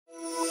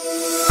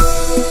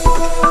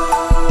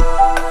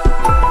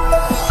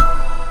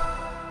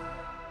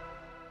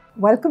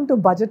Welcome to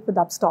Budget with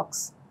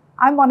Upstox.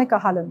 I'm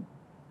Monika Halan,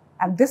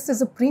 and this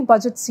is a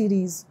pre-budget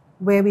series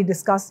where we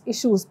discuss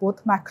issues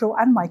both macro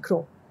and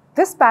micro.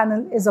 This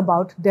panel is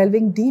about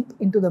delving deep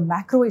into the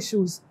macro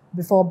issues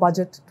before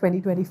Budget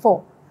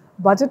 2024.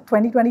 Budget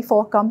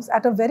 2024 comes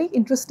at a very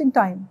interesting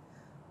time.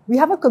 We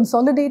have a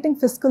consolidating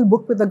fiscal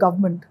book with the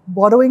government.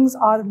 Borrowings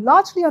are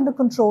largely under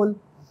control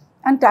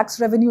and tax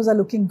revenues are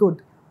looking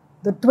good.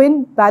 The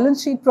twin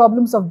balance sheet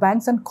problems of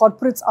banks and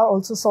corporates are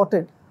also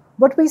sorted.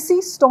 But we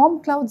see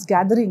storm clouds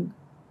gathering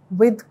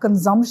with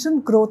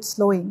consumption growth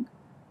slowing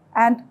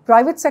and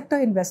private sector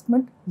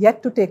investment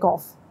yet to take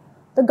off.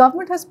 The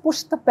government has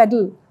pushed the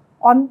pedal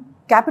on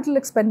capital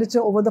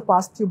expenditure over the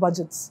past few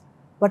budgets.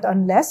 But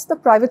unless the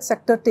private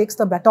sector takes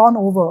the baton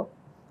over,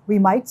 we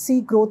might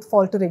see growth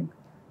faltering.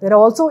 There are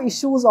also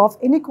issues of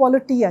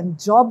inequality and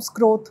jobs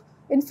growth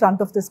in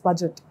front of this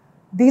budget.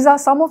 These are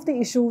some of the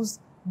issues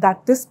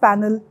that this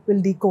panel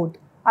will decode.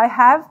 I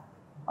have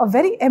a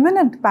very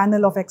eminent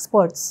panel of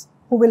experts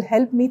who will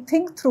help me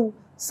think through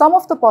some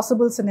of the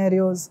possible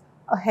scenarios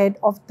ahead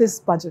of this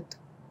budget.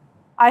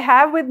 I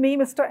have with me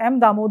Mr. M.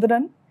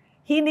 Damodaran.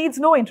 He needs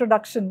no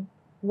introduction.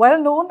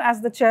 Well known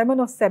as the chairman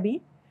of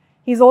SEBI,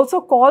 he's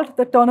also called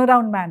the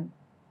turnaround man.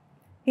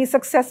 He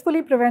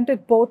successfully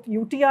prevented both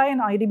UTI and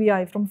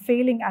IDBI from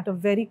failing at a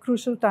very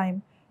crucial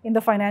time in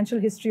the financial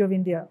history of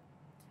India.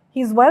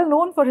 He's well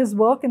known for his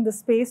work in the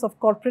space of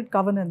corporate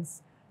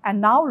governance and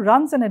now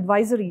runs an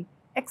advisory,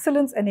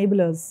 Excellence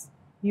Enablers.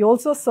 He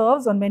also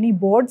serves on many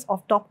boards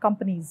of top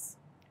companies.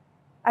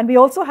 And we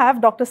also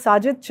have Dr.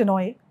 Sajjid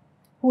Chinoy,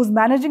 who is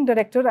Managing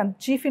Director and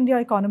Chief India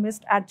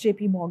Economist at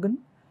JP Morgan,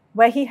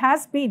 where he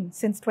has been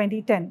since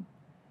 2010.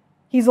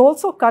 He's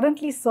also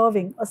currently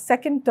serving a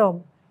second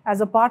term as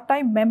a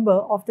part-time member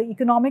of the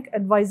Economic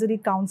Advisory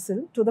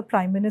Council to the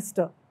Prime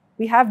Minister.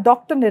 We have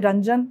Dr.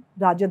 Niranjan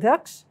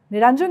Rajadhyaksha.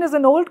 Niranjan is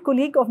an old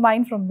colleague of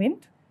mine from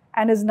Mint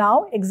and is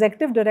now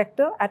Executive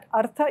Director at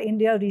Artha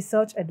India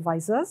Research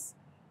Advisors,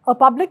 a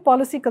public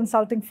policy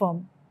consulting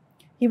firm.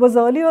 He was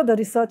earlier the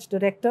Research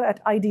Director at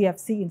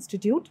IDFC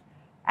Institute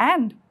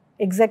and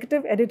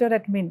Executive Editor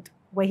at Mint,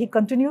 where he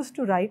continues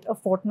to write a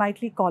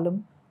fortnightly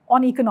column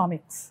on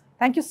economics.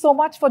 Thank you so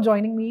much for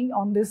joining me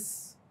on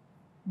this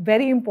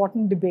very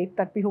important debate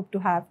that we hope to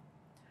have.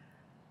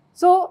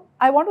 So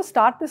I want to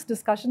start this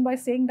discussion by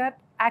saying that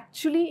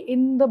actually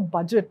in the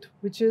budget,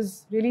 which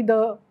is really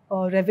the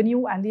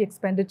revenue and the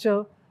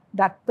expenditure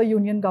that the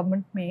union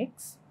government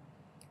makes,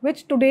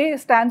 which today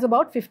stands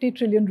about 50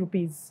 trillion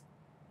rupees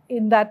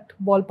in that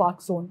ballpark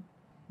zone.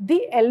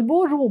 The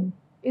elbow room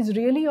is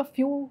really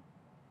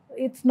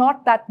it's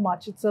not that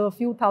much, it's a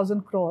few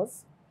thousand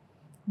crores,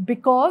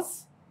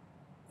 because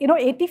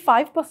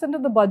 85%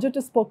 of the budget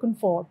is spoken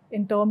for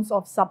in terms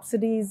of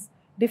subsidies,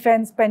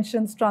 defense,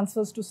 pensions,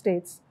 transfers to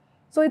states.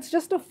 So it's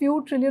just a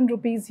few trillion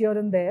rupees here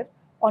and there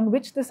on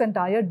which this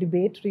entire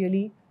debate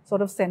really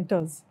sort of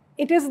centers.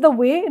 It is the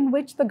way in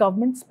which the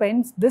government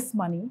spends this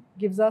money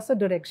gives us a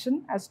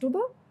direction as to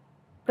the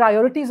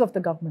priorities of the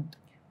government.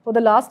 For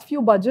the last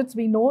few budgets,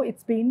 we know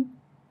it's been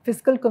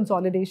fiscal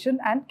consolidation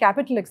and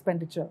capital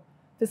expenditure.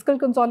 Fiscal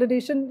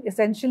consolidation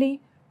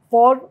essentially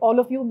for all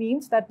of you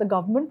means that the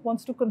government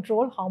wants to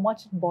control how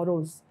much it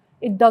borrows.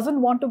 It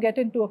doesn't want to get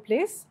into a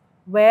place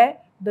where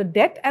the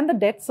debt and the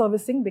debt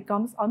servicing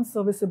becomes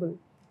unserviceable.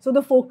 So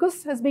the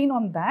focus has been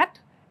on that,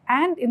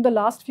 and in the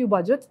last few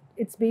budgets,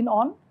 it's been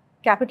on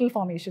capital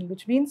formation,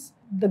 which means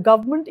the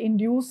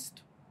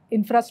government-induced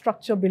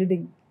infrastructure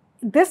building.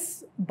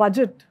 This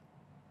budget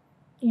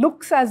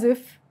looks as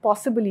if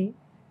possibly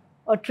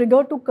a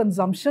trigger to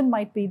consumption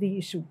might be the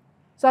issue.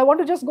 So I want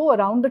to just go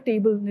around the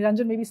table,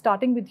 Niranjan, maybe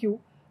starting with you,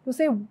 to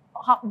say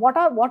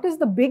what is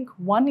the big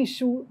one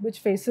issue which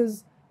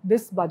faces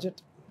this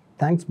budget?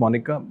 Thanks,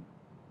 Monika.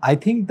 I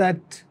think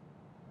that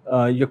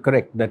you're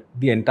correct that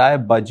the entire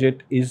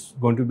budget is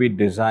going to be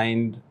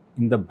designed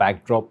in the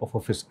backdrop of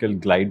a fiscal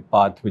glide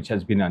path which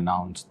has been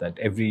announced, that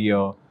every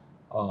year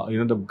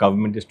the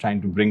government is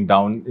trying to bring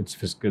down its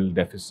fiscal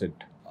deficit.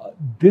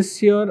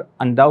 This year,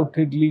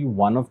 undoubtedly,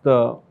 one of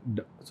the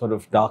sort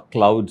of dark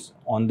clouds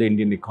on the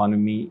Indian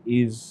economy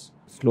is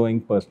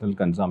slowing personal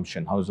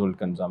consumption, household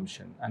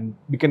consumption, and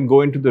we can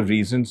go into the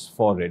reasons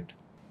for it.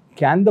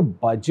 Can the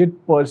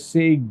budget per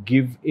se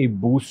give a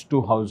boost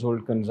to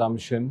household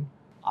consumption?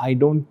 I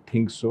don't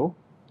think so.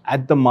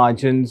 At the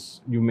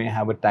margins, you may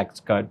have a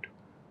tax cut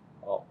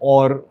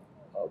or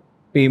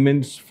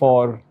payments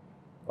for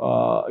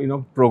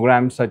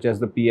programs such as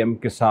the PM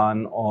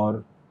Kisan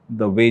or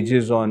the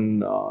wages on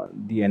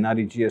the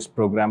NREGS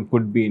program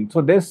could be in.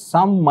 So there's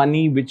some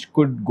money which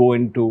could go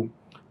into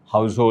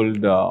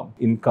household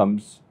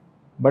incomes.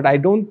 But I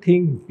don't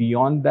think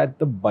beyond that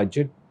the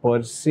budget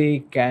per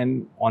se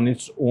can on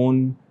its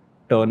own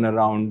turn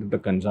around the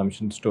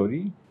consumption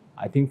story.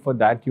 I think for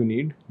that you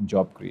need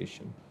job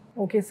creation.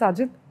 Okay,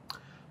 Sajjid.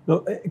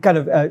 No,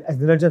 as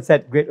Niranjan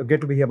said,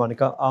 great to be here,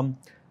 Monika.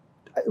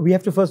 We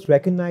have to first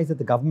recognize that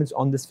the government's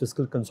on this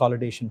fiscal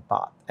consolidation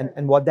path.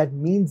 And what that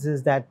means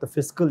is that the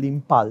fiscal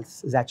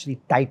impulse is actually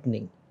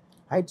tightening.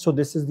 right? So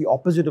this is the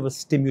opposite of a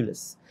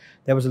stimulus.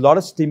 There was a lot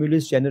of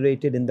stimulus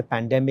generated in the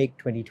pandemic,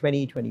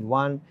 2020,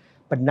 21,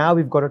 but now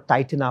we've got to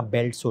tighten our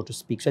belt, so to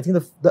speak. So I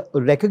think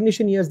the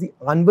recognition here is the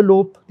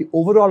envelope, the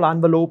overall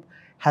envelope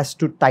has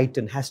to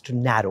tighten, has to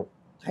narrow,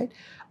 right?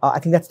 I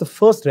think that's the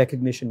first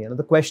recognition here. Now,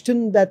 the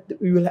question that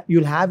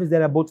you'll have is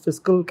there are both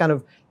fiscal kind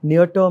of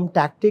near-term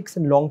tactics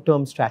and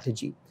long-term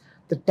strategy.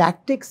 The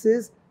tactics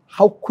is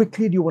how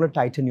quickly do you want to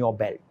tighten your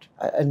belt?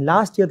 And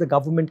last year, the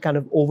government kind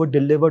of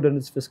over-delivered on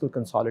its fiscal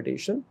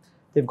consolidation.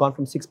 They've gone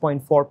from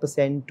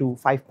 6.4% to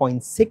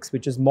 5.6%,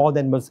 which is more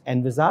than was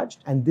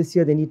envisaged. And this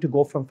year, they need to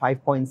go from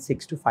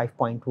 5.6 to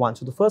 5.1.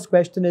 So the first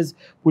question is,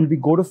 will we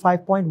go to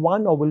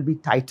 5.1 or will we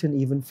tighten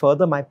even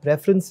further? My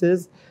preference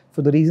is,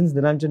 for the reasons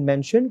Niranjan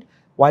mentioned,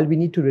 while we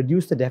need to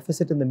reduce the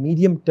deficit in the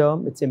medium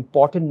term, it's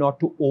important not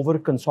to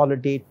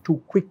over-consolidate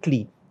too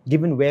quickly,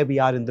 given where we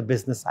are in the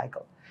business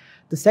cycle.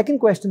 The second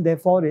question,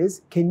 therefore,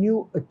 is, can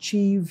you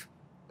achieve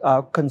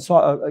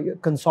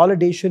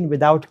consolidation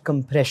without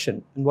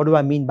compression? And what do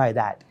I mean by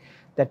that?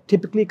 That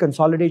typically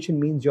consolidation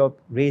means you're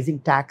raising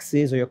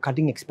taxes or you're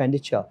cutting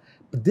expenditure.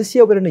 But this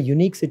year, we're in a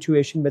unique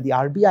situation where the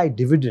RBI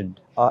dividend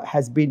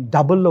has been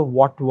double of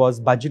what was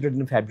budgeted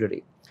in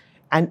February.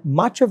 And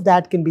much of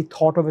that can be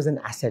thought of as an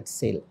asset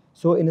sale.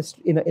 So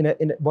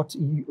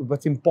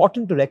what's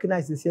important to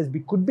recognize this year is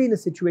we could be in a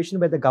situation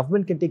where the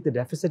government can take the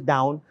deficit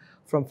down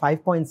from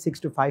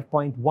 5.6 to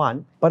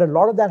 5.1, but a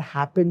lot of that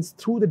happens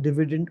through the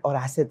dividend or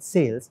asset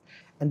sales,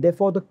 and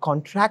therefore the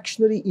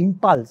contractionary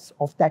impulse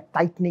of that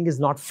tightening is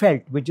not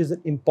felt, which is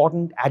an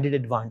important added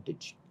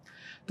advantage.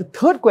 The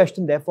third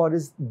question, therefore,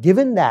 is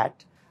given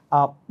that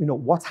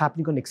what's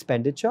happening on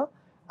expenditure.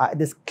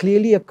 There's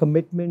clearly a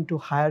commitment to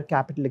higher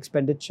capital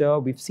expenditure.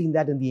 We've seen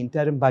that in the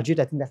interim budget.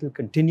 I think that will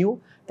continue.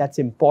 That's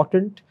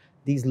important.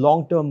 These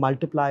long-term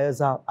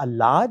multipliers are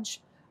large.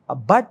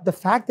 But the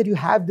fact that you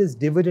have this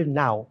dividend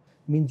now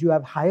means you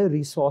have higher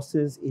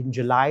resources in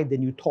July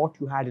than you thought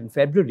you had in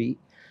February.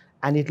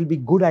 And it'll be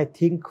good, I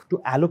think,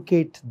 to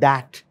allocate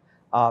that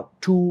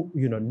to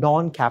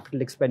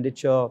non-capital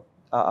expenditure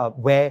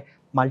where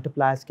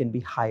multipliers can be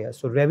higher.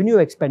 So revenue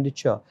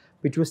expenditure,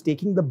 which was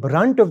taking the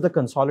brunt of the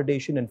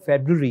consolidation in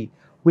February,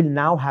 will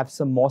now have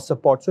some more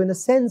support. So in a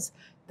sense,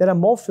 there are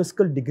more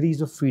fiscal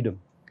degrees of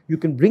freedom. You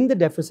can bring the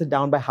deficit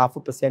down by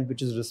 0.5%,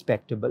 which is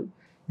respectable.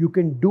 You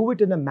can do it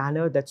in a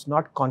manner that's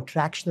not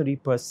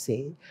contractionary per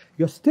se.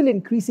 You're still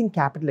increasing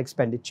capital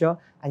expenditure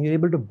and you're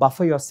able to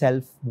buffer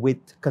yourself with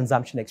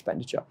consumption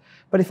expenditure.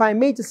 But if I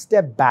may just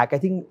step back, I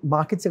think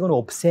markets are going to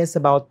obsess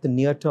about the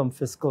near-term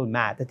fiscal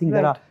math. I think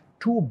there are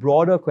two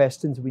broader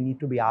questions we need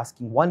to be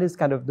asking. One is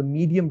kind of the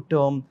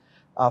medium-term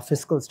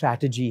fiscal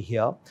strategy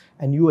here.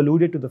 And you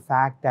alluded to the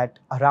fact that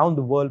around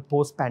the world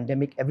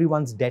post-pandemic,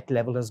 everyone's debt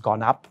level has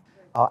gone up.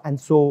 And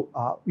so,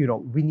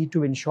 we need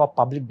to ensure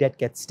public debt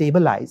gets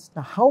stabilized.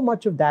 Now, how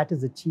much of that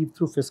is achieved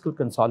through fiscal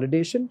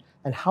consolidation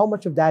and how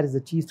much of that is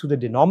achieved through the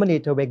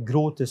denominator where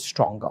growth is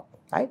stronger,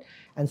 right?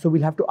 And so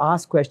we'll have to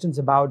ask questions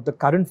about the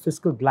current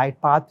fiscal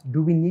glide path.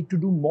 Do we need to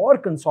do more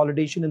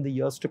consolidation in the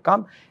years to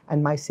come?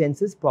 And my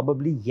sense is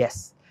probably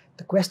yes.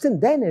 The question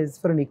then is,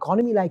 for an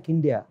economy like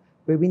India,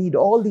 where we need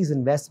all these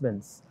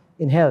investments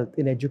in health,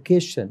 in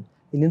education,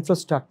 in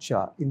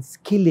infrastructure, in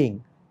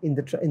skilling, in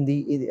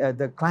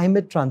the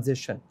climate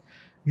transition,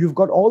 you've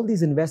got all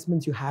these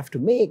investments you have to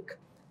make,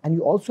 and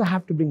you also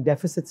have to bring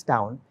deficits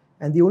down.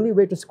 And the only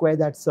way to square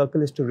that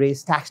circle is to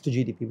raise tax to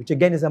GDP, which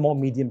again is a more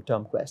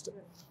medium-term question.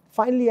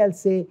 Finally, I'll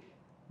say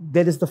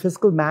there is the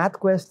fiscal math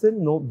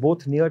question,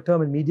 both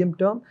near-term and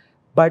medium-term.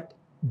 But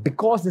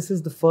because this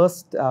is the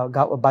first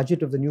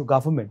budget of the new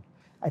government,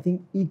 I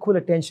think equal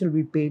attention will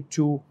be paid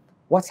to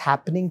what's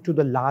happening to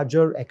the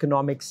larger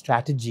economic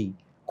strategy,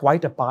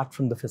 quite apart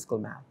from the fiscal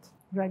math.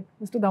 Right.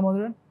 Mr.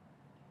 Damodaran,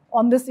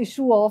 on this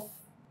issue of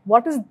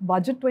what is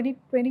budget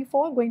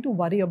 2024 going to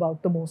worry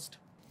about the most?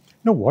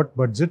 No, what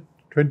budget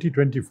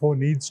 2024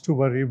 needs to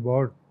worry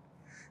about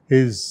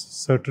is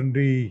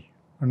certainly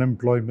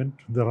unemployment.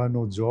 There are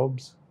no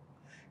jobs,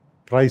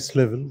 price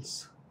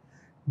levels,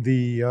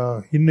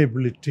 the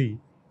inability,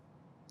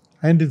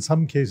 and in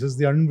some cases,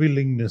 the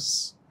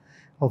unwillingness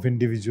of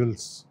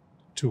individuals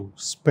to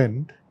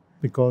spend,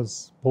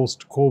 because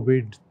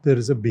post-COVID, there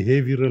is a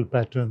behavioral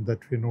pattern that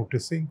we're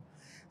noticing.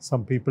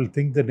 Some people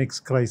think the next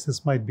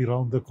crisis might be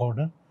around the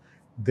corner.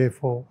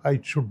 Therefore, I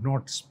should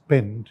not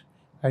spend.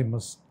 I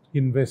must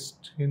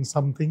invest in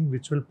something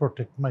which will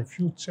protect my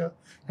future.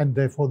 And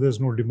therefore,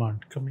 there's no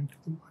demand coming to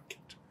the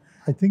market.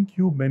 I think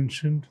you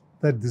mentioned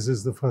that this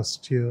is the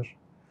first year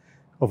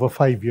of a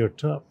 5-year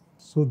term.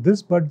 So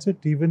this budget,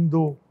 even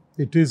though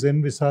it is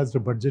envisaged,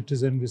 the budget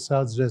is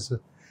envisaged as a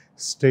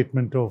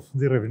statement of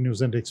the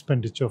revenues and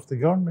expenditure of the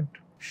government,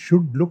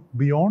 should look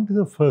beyond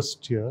the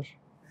first year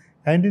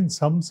and in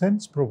some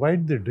sense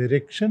provide the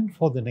direction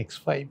for the next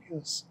 5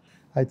 years.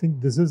 I think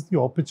this is the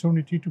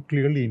opportunity to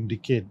clearly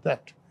indicate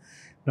that.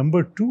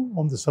 Number two,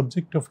 on the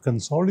subject of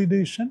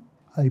consolidation,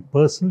 I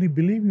personally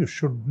believe you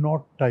should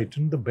not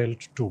tighten the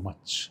belt too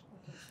much.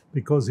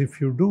 Because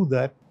if you do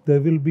that, there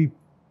will be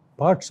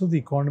parts of the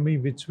economy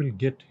which will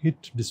get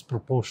hit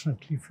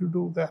disproportionately if you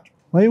do that.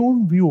 My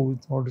own view,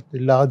 or the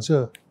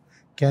larger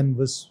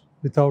canvas,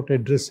 without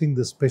addressing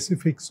the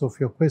specifics of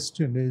your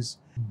question, is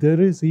there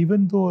is,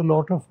 even though a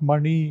lot of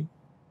money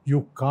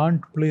you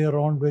can't play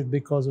around with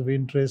because of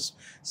interest,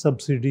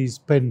 subsidies,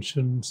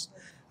 pensions,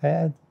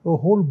 and a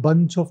whole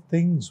bunch of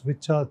things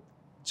which are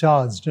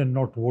charged and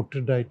not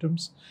voted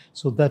items.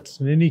 So that's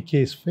in any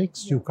case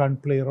fixed. You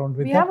can't play around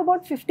with we that. have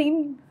about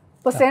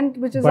 15%,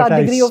 which is our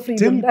degree of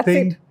freedom. But I still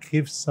think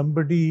if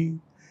somebody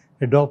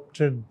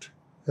adopted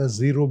a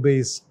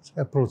zero-based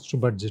approach to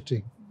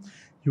budgeting,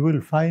 you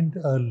will find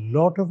a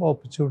lot of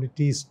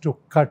opportunities to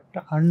cut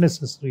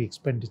unnecessary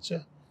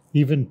expenditure,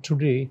 even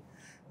today,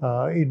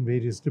 in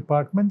various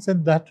departments,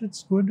 and that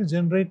it's going to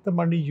generate the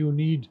money you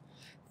need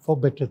for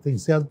better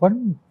things. There's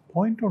one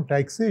point on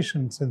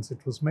taxation, since it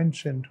was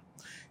mentioned,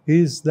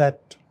 is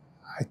that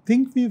I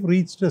think we've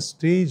reached a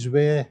stage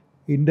where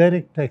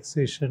indirect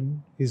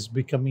taxation is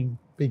becoming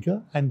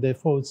bigger, and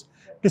therefore it's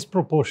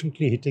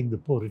disproportionately hitting the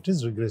poor. It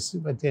is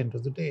regressive at the end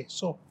of the day.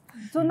 So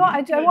no,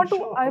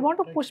 I want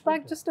to push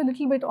back just a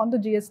little bit on the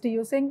GST.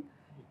 You're saying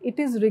it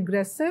is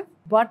regressive,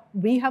 but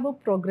we have a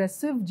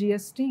progressive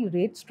GST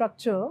rate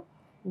structure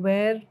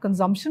where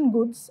consumption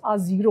goods are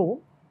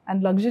zero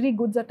and luxury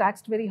goods are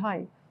taxed very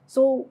high.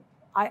 So,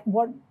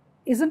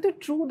 isn't it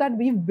true that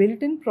we've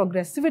built in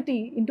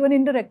progressivity into an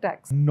indirect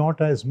tax?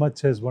 Not as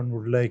much as one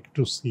would like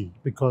to see,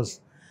 because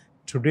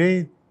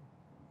today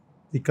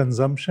the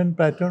consumption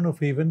pattern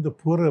of even the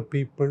poorer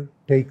people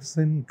takes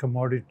in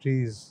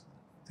commodities,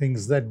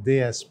 things that they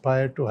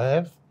aspire to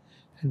have,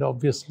 and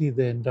obviously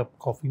they end up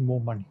coughing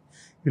more money.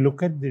 You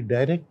look at the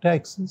direct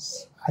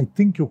taxes, I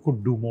think you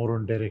could do more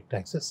on direct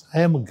taxes.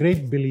 I am a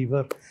great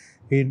believer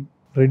in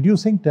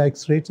reducing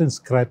tax rates and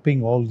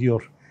scrapping all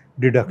your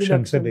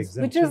deductions and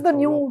exemptions. Which is the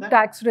new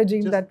tax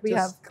regime that we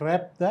have. Just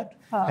scrap that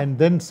and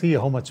then see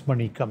how much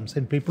money comes.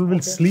 And people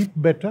will sleep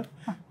better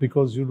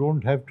because you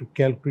don't have to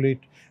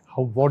calculate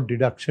what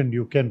deduction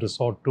you can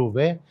resort to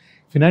where.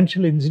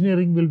 Financial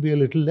engineering will be a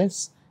little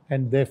less,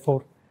 and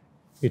therefore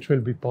it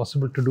will be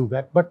possible to do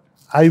that. But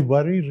I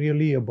worry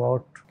really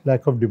about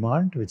lack of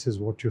demand, which is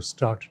what you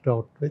started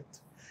out with,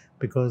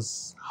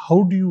 because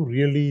how do you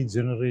really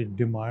generate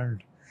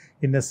demand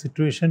in a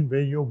situation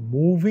where you're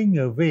moving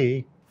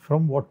away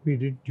from what we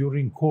did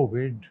during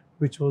COVID,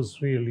 which was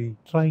really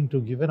trying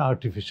to give an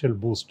artificial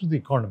boost to the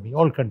economy.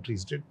 All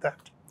countries did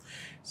that.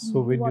 So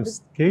when you're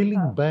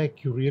scaling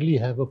back, you really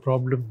have a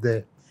problem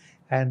there.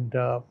 And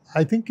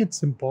I think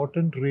it's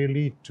important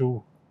really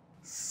to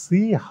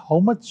see how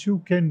much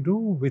you can do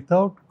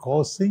without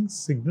causing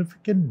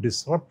significant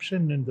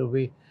disruption in the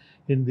way,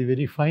 in the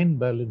very fine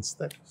balance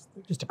that is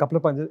there. Just a couple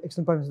of points,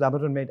 excellent points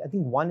Damodaran made. I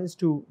think one is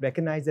to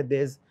recognize that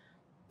there's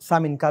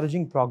some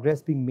encouraging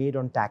progress being made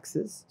on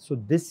taxes. So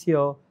this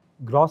year,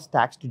 gross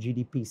tax to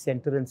GDP,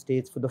 center and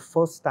states for the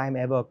first time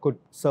ever could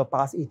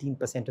surpass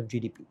 18% of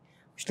GDP. We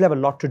still have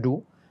a lot to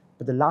do,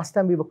 but the last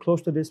time we were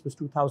close to this was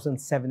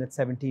 2007 at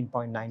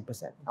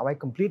 17.9%. Now I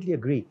completely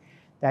agree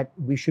that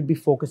we should be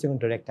focusing on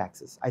direct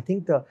taxes. I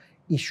think the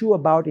issue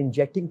about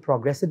injecting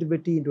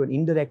progressivity into an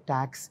indirect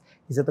tax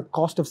is at the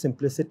cost of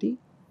simplicity,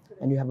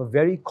 and you have a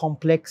very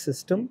complex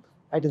system,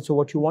 right? And so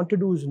what you want to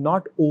do is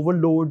not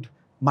overload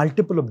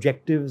multiple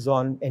objectives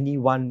on any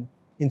one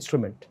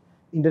instrument.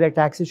 Indirect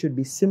taxes should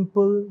be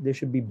simple, they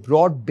should be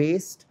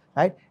broad-based,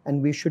 right?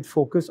 And we should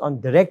focus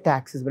on direct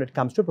taxes when it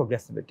comes to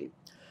progressivity.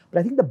 But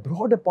I think the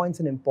broader point's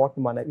an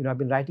important one. I've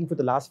been writing for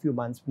the last few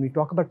months. When we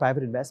talk about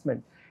private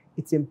investment,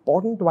 it's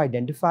important to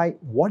identify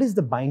what is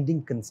the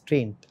binding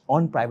constraint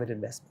on private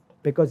investment.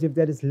 Because if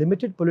there is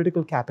limited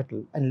political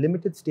capital and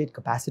limited state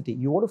capacity,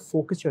 you want to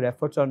focus your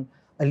efforts on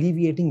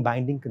alleviating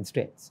binding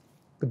constraints.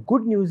 The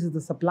good news is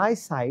the supply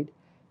side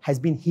has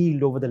been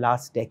healed over the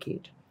last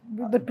decade.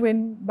 The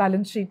twin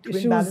balance sheet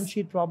issues. Twin balance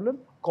sheet problem.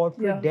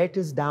 Corporate debt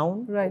is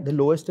down, the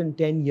lowest in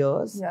 10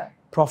 years.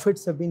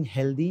 Profits have been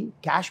healthy.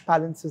 Cash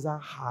balances are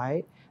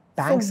high.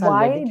 Banks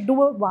are lending.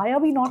 Why are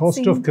we not cost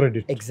seeing of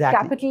credit?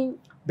 Exactly. Capital?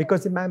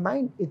 Because in my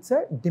mind, it's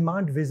a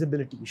demand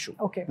visibility issue.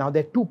 Okay. Now,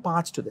 there are two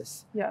parts to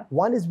this.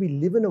 One is we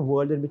live in a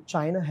world in which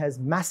China has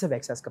massive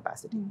excess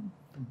capacity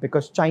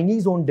because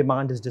Chinese own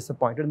demand is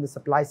disappointed and the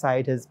supply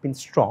side has been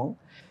strong.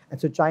 And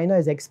so China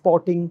is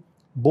exporting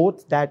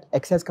both that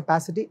excess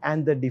capacity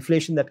and the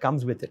deflation that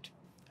comes with it.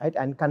 Right?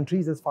 And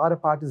countries as far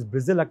apart as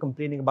Brazil are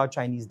complaining about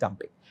Chinese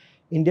dumping.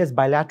 India's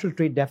bilateral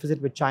trade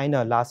deficit with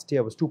China last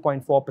year was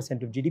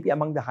 2.4% of GDP,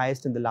 among the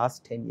highest in the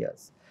last 10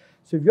 years.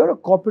 So if you're a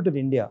corporate in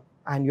India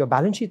and your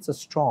balance sheets are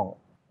strong,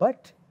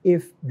 but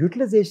if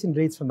utilization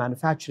rates for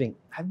manufacturing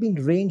have been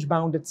range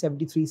bound at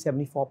 73,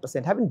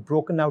 74%, haven't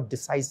broken out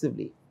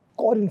decisively,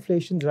 core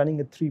inflation is running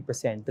at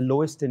 3%, the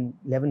lowest in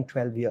 11,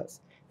 12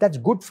 years. That's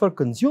good for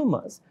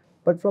consumers,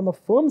 but from a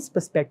firm's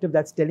perspective,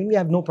 that's telling me I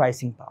have no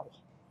pricing power,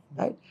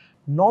 right?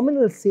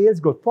 Nominal sales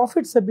growth,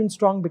 profits have been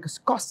strong because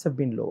costs have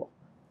been lower.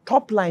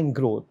 Top line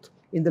growth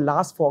in the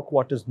last 4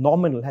 quarters,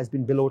 nominal, has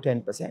been below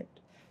 10%.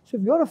 So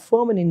if you're a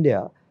firm in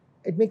India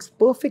it makes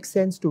perfect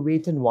sense to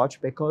wait and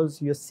watch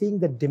because you're seeing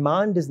that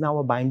demand is now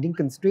a binding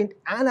constraint,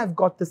 and I've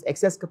got this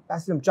excess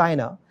capacity from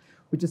China,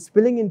 which is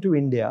spilling into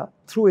India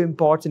through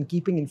imports and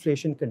keeping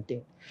inflation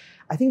contained.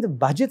 I think the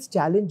budget's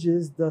challenge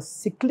is the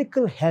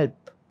cyclical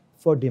help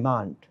for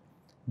demand,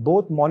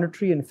 both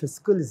monetary and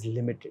fiscal, is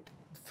limited.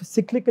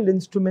 Cyclical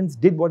instruments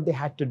did what they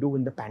had to do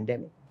in the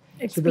pandemic.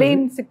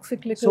 Explain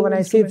cyclical. So when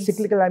I say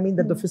cyclical, I mean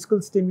that the fiscal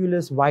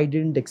stimulus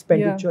widened,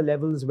 expenditure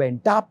levels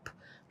went up,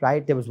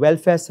 right? There was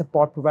welfare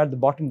support provided at the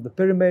bottom of the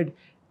pyramid.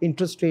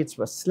 Interest rates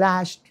were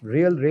slashed.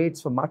 Real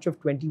rates for much of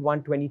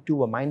 21-22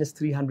 were minus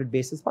 300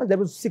 basis points. There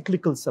was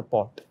cyclical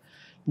support.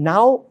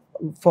 Now,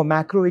 for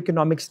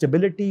macroeconomic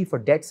stability, for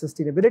debt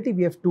sustainability,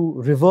 we have to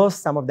reverse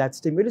some of that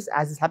stimulus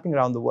as is happening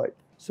around the world.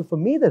 So for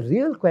me, the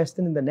real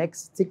question in the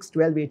next 6,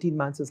 12, 18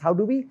 months is how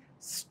do we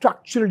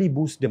structurally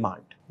boost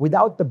demand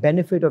without the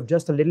benefit of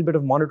just a little bit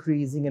of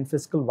monetary easing and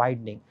fiscal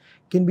widening?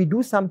 Can we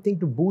do something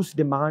to boost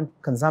demand,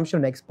 consumption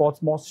and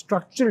exports more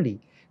structurally,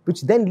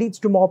 which then leads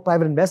to more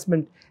private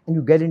investment and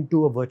you get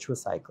into a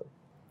virtuous cycle?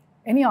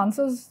 Any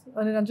answers,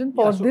 Niranjan,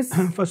 for this?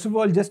 First of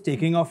all, just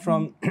taking off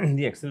from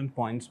the excellent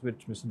points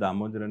which Mr.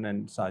 Damodaran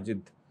and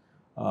Sajjid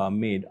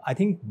made, I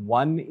think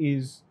one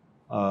is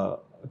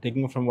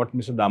taking off from what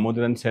Mr.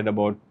 Damodaran said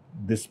about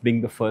this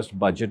being the first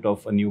budget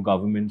of a new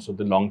government, so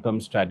the long-term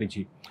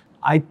strategy.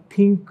 I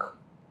think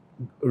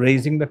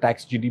raising the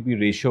tax GDP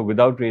ratio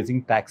without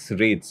raising tax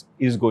rates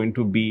is going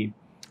to be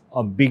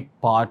a big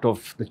part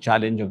of the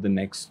challenge of the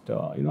next,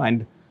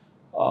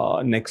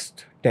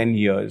 next 10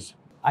 years.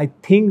 I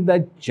think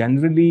that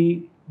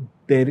generally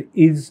there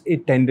is a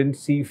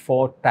tendency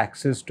for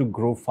taxes to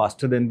grow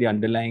faster than the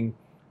underlying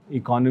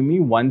economy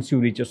once you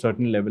reach a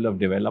certain level of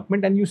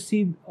development, and you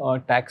see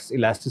tax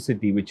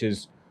elasticity, which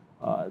is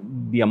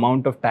the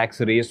amount of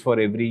tax raised for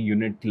every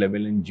unit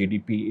level in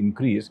GDP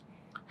increase,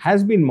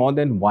 has been more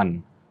than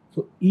 1.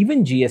 So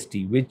even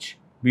GST, which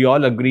we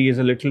all agree is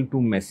a little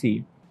too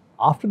messy,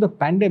 after the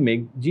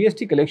pandemic,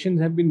 GST collections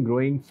have been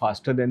growing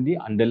faster than the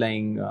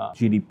underlying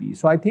GDP.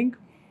 So I think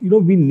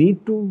we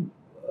need to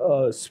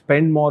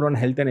spend more on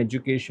health and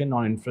education,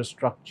 on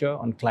infrastructure,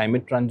 on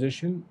climate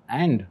transition,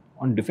 and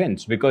on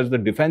defense, because the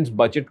defense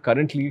budget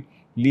currently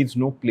leaves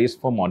no place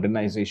for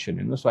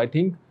modernization. So I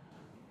think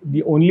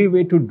the only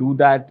way to do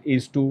that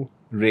is to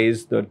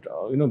raise the,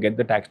 get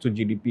the tax to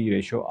GDP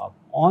ratio up.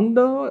 On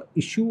the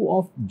issue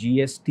of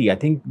GST, I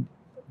think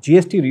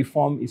GST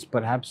reform is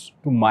perhaps,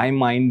 to my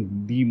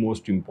mind, the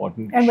most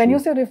important And issue. when you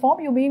say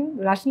reform, you mean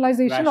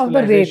rationalization of the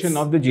rates. Rationalization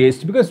of the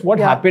GST. Because what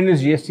happened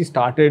is GST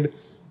started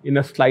in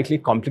a slightly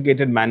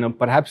complicated manner,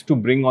 perhaps to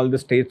bring all the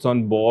states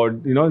on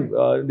board.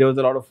 There was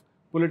a lot of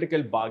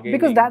political bargaining.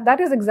 Because that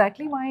is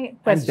exactly my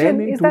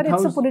question, is that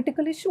it's a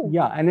political issue.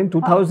 Yeah, and in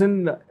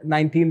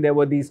 2019, there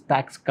were these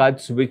tax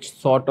cuts which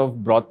sort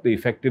of brought the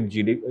effective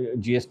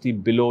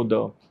GST below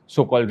the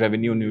so-called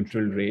revenue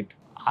neutral rate.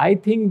 I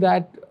think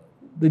that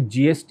the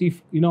GST,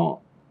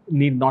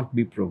 need not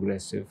be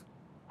progressive.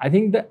 I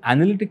think the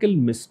analytical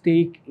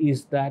mistake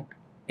is that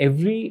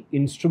every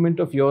instrument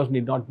of yours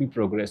need not be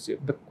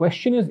progressive. The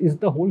question is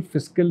the whole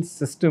fiscal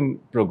system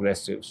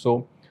progressive?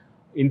 So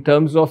in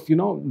terms of,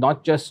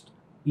 not just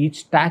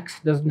each tax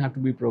doesn't have to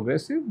be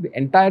progressive, the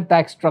entire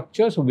tax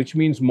structure, so which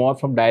means more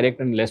from direct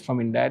and less from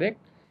indirect,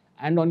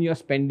 and on your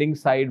spending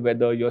side,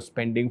 whether you're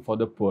spending for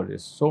the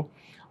poorest. So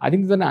I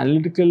think there's an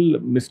analytical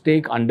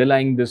mistake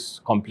underlying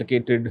this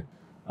complicated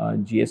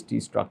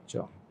GST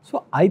structure.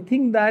 So I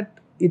think that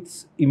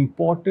it's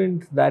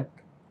important that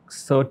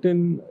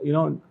certain,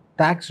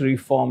 tax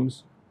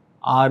reforms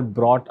are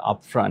brought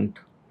up front.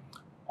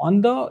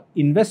 On the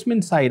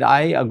investment side,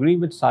 I agree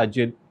with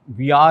Sajjid.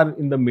 We are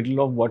in the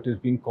middle of what is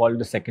being called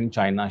the second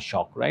China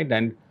shock, right?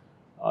 And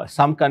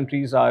some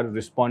countries are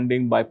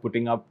responding by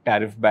putting up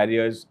tariff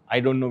barriers. I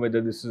don't know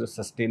whether this is a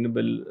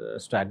sustainable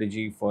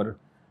strategy for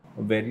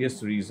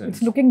various reasons.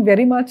 It's looking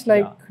very much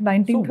like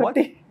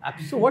 1930.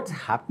 So what's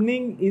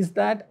happening is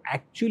that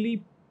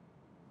actually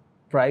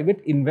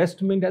private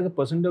investment as a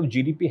percent of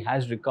GDP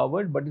has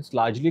recovered, but it's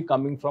largely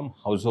coming from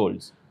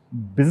households.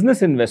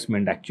 Business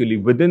investment actually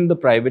within the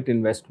private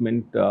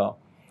investment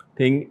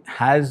thing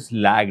has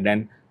lagged,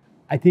 and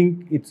I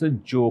think it's a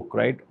joke,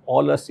 right?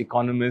 All us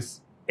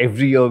economists,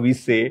 every year we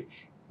say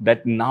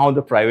that now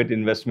the private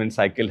investment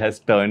cycle has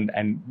turned,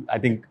 and I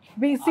think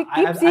we keep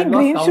seeing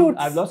green shoots.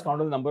 I've lost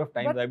count of the number of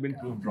times I've been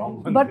proved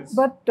wrong on this.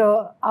 But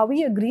are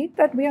we agreed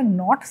that we are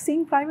not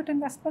seeing private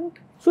investment?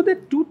 So there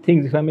are two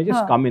things, if I may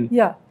just come in.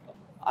 Yeah.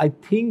 I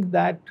think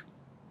that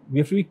we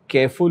have to be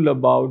careful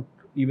about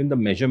even the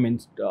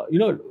measurements.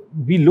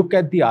 We look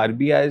at the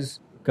RBI's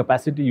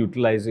capacity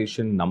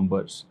utilization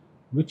numbers,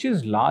 which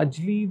is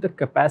largely the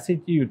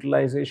capacity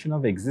utilization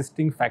of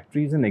existing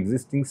factories and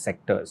existing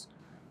sectors.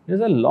 There's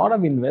a lot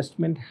of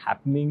investment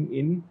happening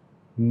in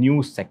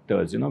new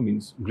sectors,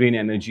 means green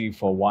energy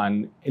for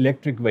one,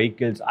 electric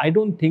vehicles. I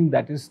don't think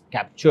that is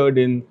captured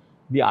in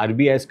the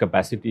RBI's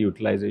capacity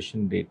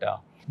utilization data.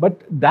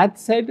 But that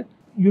said,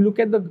 you look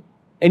at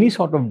any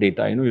sort of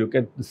data, you look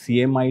at the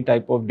CMI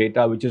type of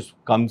data, which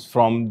comes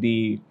from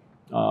the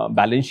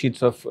balance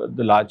sheets of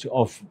the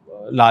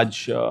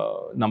large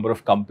number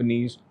of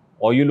companies,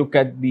 or you look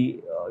at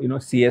the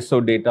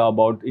CSO data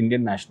about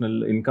Indian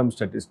national income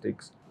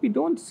statistics, we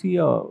don't see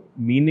a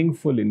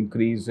meaningful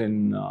increase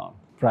in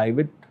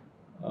private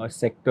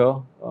sector,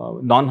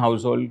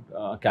 non-household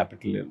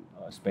capital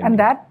spending.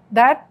 And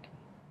that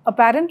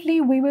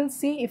apparently we will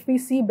see if we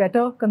see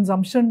better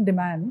consumption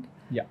demand.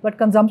 Yeah. But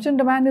consumption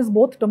demand is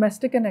both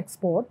domestic and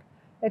export.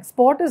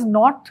 Export is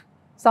not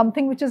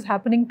something which is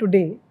happening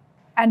today.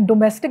 And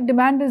domestic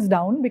demand is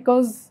down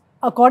because,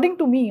 according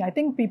to me, I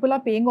think people are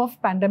paying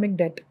off pandemic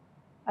debt.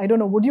 I don't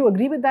know, would you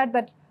agree with that?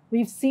 That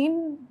we've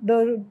seen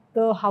the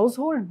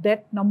household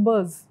debt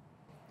numbers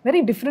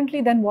very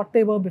differently than what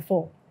they were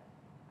before.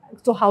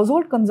 So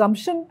household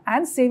consumption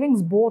and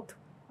savings both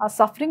are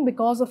suffering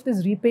because of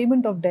this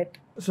repayment of debt.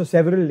 So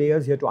several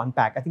layers here to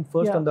unpack. I think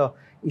first on the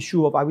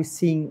issue of are we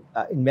seeing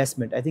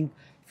investment? I think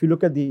if you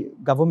look at the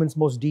government's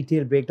most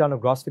detailed breakdown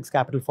of gross fixed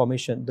capital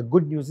formation, the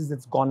good news is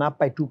it's gone up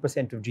by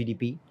 2% of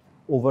GDP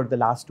over the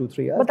last 2-3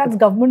 years. But that's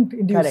government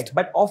induced. Correct.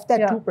 But of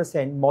that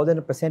 2%, more than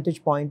a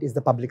percentage point is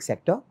the public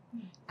sector.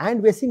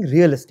 And we're seeing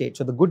real estate.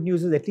 So the good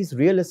news is at least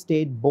real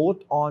estate, both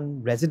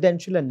on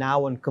residential and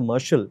now on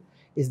commercial,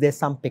 is there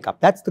some pickup.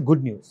 That's the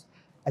good news.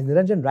 As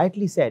Niranjan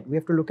rightly said, we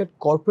have to look at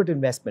corporate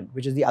investment,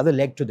 which is the other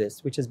leg to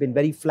this, which has been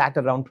very flat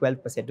around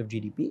 12% of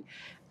GDP.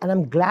 And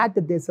I'm glad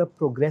that there's a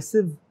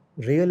progressive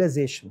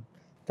realization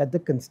that the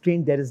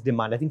constraint there is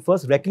demand. I think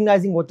first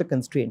recognizing what the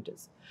constraint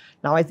is.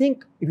 Now, I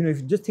think if you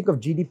just think of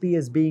GDP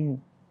as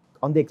being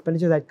on the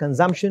expenditure side,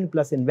 consumption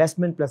plus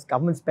investment plus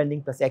government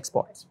spending plus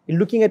exports. You're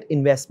looking at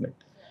investment.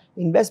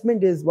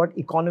 Investment is what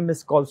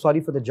economists call,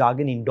 sorry for the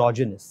jargon,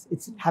 endogenous.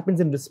 It happens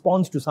in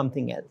response to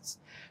something else.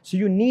 So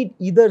you need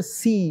either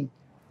C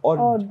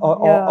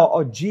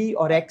or G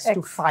or X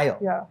to fire.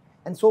 Yeah.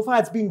 And so far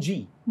it's been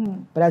G.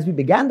 But as we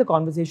began the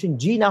conversation,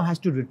 G now has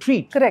to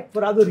retreat. Correct.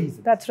 For other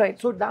reasons. That's right.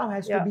 So it now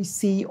has to be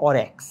C or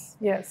X.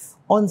 Yes.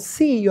 On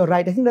C, you're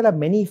right. I think there are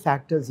many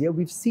factors here.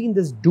 We've seen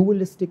this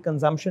dualistic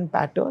consumption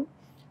pattern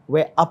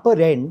where upper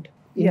end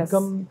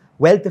income,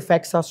 wealth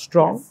effects are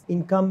strong.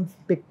 Income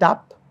picked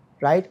up,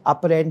 right?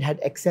 Upper end had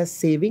excess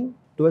saving.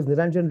 As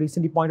Niranjan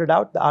recently pointed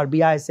out, the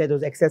RBI said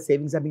those excess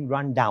savings are being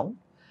run down.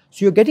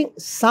 So you're getting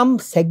some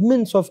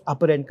segments of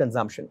upper end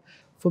consumption.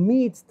 For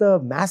me, it's the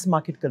mass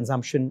market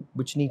consumption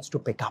which needs to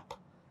pick up.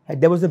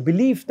 There was a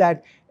belief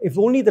that if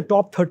only the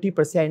top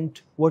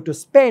 30% were to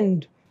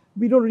spend,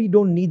 we really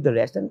don't need the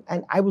rest. And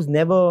I was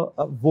never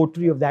a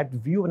votary of that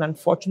view. And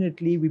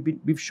unfortunately,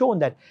 we've shown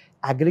that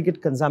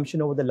aggregate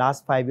consumption over the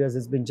last 5 years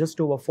has been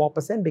just over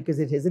 4% because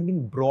it hasn't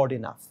been broad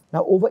enough.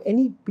 Now, over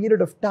any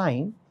period of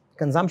time,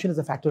 consumption is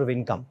a factor of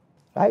income.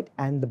 Right?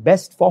 And the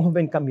best form of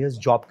income here is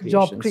job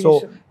creation.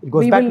 So it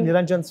goes back to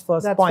Niranjan's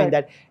first point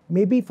that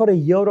maybe for a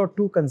year or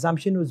two,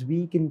 consumption was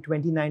weak in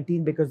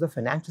 2019 because the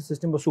financial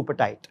system was super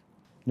tight.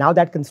 Now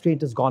that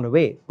constraint has gone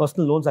away.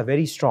 Personal loans are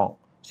very strong.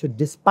 So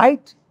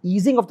despite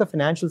easing of the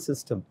financial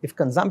system, if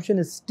consumption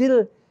is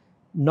still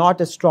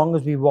not as strong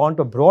as we want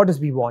or broad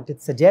as we want,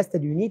 it suggests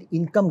that you need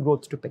income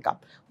growth to pick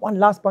up. One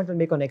last point I'll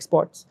make on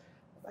exports.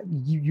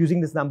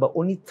 Using this number,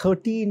 only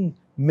 13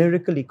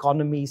 miracle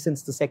economies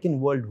since the Second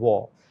World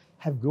War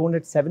have grown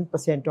at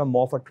 7% or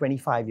more for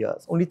 25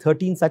 years. Only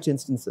 13 such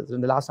instances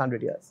in the last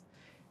 100 years.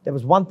 There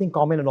was one thing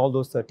common in all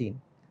those 13,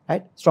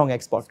 right? Strong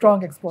exports.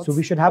 Strong exports. So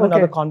we should have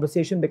another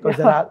conversation because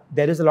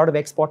there is a lot of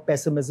export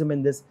pessimism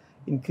in this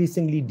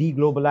increasingly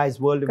deglobalized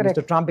world. If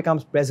Mr. Trump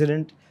becomes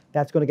president,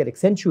 that's going to get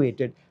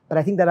accentuated. But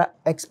I think there are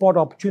export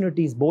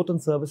opportunities both on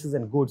services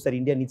and goods that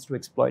India needs to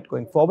exploit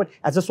going forward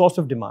as a source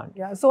of demand.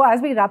 Yeah. So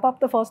as we wrap up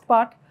the first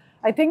part,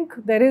 I think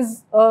there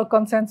is a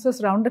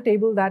consensus around the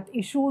table that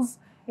issues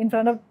in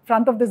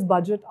front of this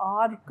budget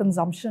are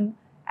consumption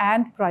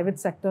and private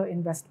sector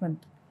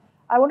investment.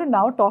 I want to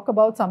now talk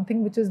about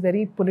something which is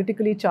very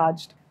politically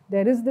charged.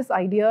 There is this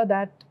idea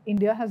that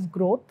India has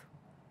growth,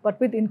 but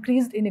with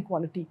increased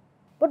inequality.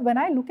 But when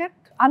I look at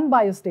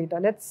unbiased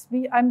data,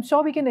 I'm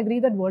sure we can agree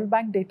that World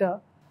Bank data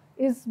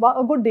is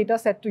a good data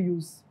set to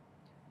use.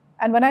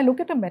 And when I look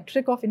at a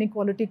metric of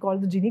inequality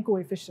called the Gini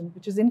coefficient,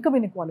 which is income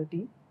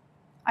inequality,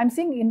 I'm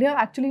seeing India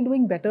actually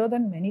doing better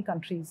than many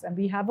countries. And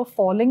we have a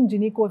falling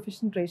Gini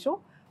coefficient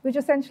ratio, which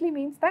essentially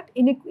means that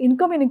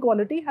income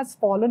inequality has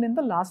fallen in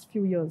the last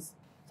few years.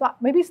 So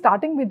maybe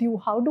starting with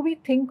you, how do we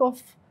think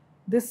of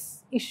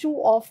this issue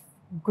of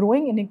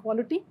growing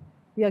inequality?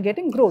 We are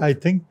getting growth. I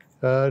think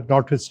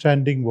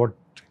notwithstanding what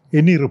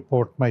any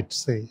report might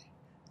say,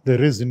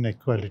 there is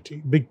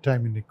inequality, big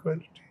time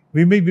inequality.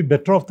 We may be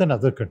better off than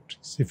other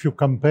countries. If you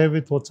compare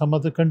with what some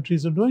other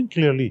countries are doing,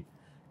 clearly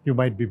you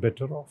might be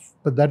better off.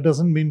 But that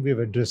doesn't mean we've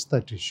addressed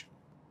that issue.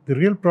 The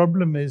real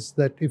problem is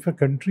that if a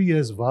country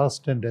as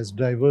vast and as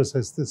diverse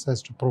as this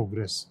has to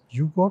progress,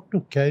 you got to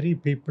carry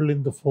people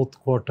in the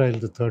fourth quartile,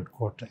 the third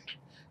quartile.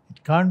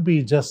 It can't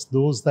be just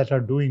those that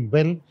are doing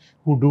well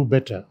who do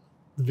better,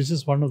 which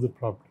is one of the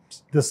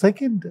problems. The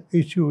second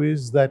issue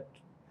is that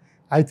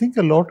I think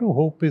a lot of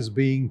hope is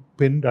being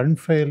pinned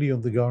unfairly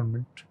on the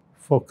government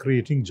for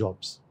creating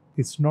jobs.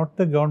 It's not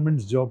the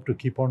government's job to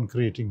keep on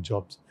creating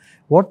jobs.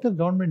 What the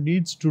government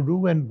needs to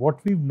do, and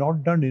what we've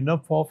not done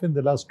enough of in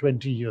the last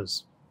 20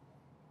 years,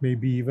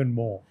 maybe even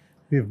more,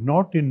 we've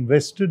not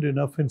invested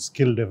enough in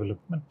skill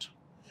development.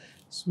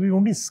 So we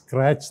only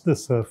scratch the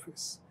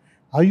surface.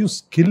 Are you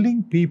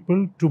skilling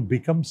people to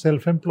become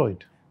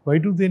self-employed? Why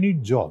do they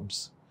need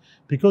jobs?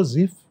 Because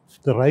if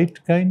the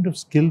right kind of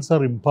skills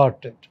are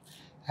imparted,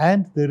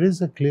 and there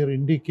is a clear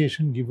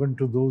indication given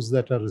to those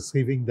that are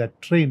receiving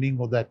that training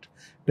or that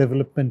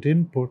development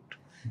input,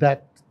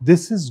 that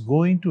this is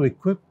going to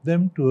equip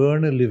them to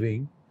earn a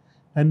living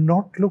and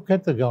not look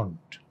at the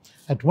government.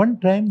 At one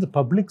time, the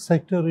public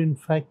sector, in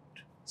fact,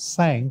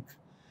 sank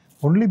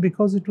only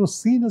because it was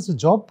seen as a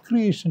job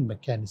creation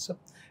mechanism.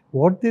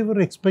 What they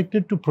were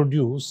expected to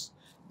produce,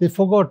 they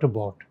forgot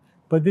about,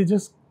 but they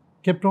just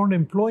kept on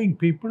employing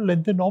people,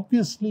 and then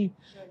obviously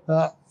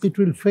it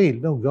will fail.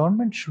 Now,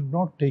 government should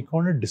not take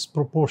on a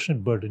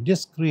disproportionate burden,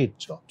 just create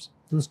jobs.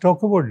 Let's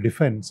talk about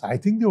defense. I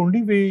think the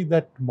only way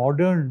that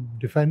modern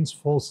defense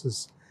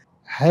forces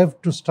have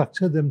to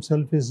structure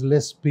themselves is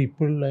less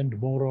people and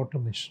more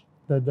automation.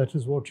 That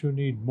is what you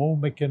need, more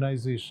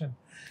mechanization,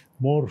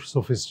 more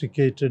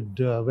sophisticated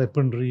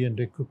weaponry and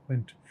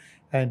equipment,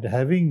 and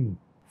having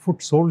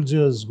foot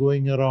soldiers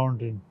going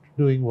around and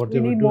doing what they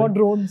were doing. We need more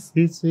drones.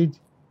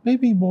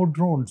 Maybe more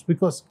drones,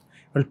 because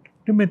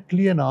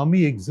ultimately an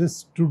army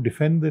exists to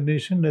defend the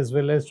nation as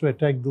well as to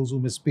attack those who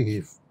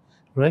misbehave,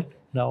 right?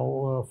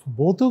 Now, for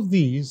both of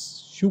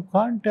these, you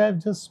can't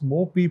have just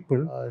more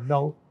people.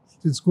 Now,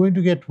 it's going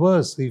to get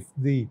worse if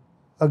the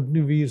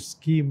Agniveer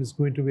scheme is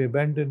going to be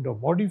abandoned or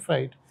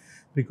modified,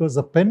 because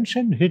the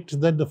pension hit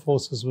that the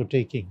forces were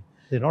taking,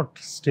 they're not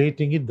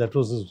stating it. That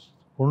was the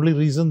only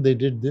reason they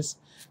did this,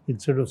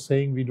 instead of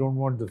saying we don't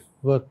want the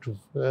work to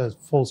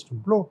force to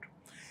bloat.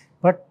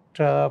 But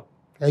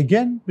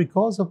again,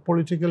 because of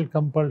political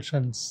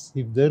compulsions,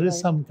 if there is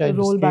some kind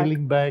of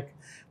scaling back,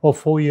 or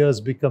 4 years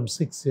becomes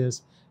 6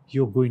 years,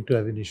 you're going to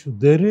have an issue.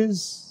 There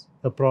is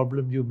a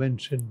problem you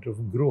mentioned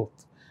of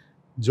growth.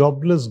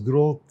 Jobless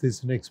growth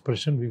is an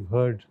expression we've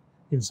heard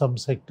in some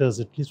sectors,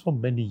 at least for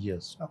many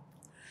years now.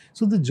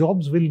 So the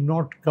jobs will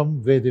not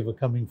come where they were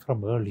coming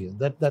from earlier.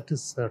 That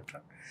is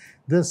certain.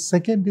 The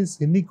second is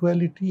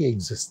inequality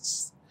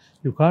exists.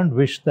 You can't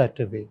wish that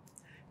away.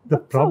 The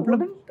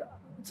problem.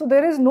 So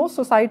there is no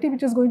society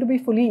which is going to be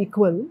fully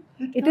equal.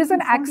 It is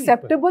an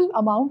acceptable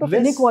amount of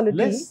inequality.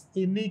 Less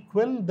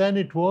unequal than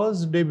it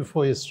was day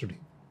before yesterday.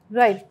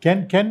 Right.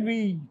 Can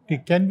we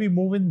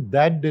move in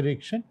that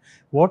direction?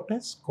 What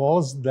has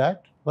caused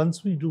that?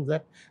 Once we do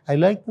that, I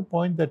like the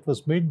point that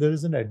was made. There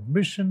is an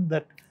admission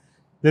that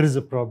there is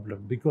a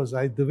problem, because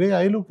the way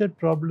I look at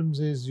problems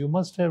is you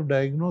must have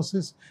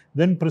diagnosis,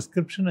 then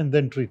prescription, and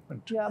then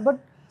treatment. Yeah, but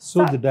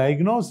so the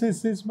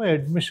diagnosis is my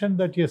admission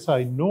that yes,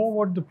 I know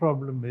what the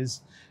problem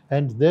is,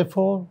 and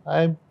therefore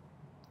I'm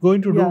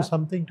going to do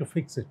something to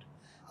fix it.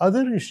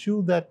 Other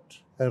issue that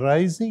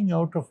arising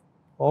out of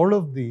all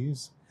of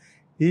these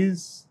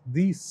is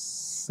the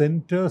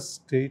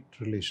center-state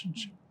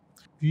relationship.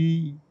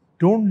 We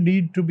don't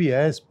need to be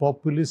as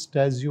populist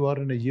as you are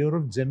in a year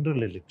of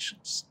general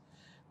elections.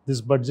 This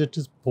budget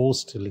is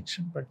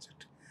post-election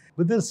budget.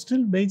 But there are still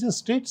major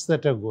states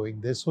that are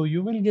going there. So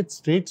you will get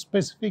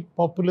state-specific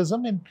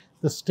populism in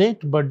the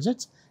state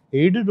budgets,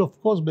 aided,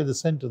 of course, by the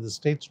center. The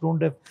states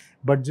don't have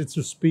budgets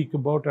to speak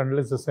about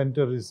unless the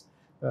center is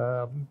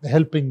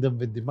helping them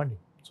with the money.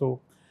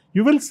 So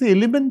you will see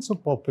elements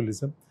of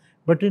populism.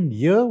 But in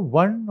year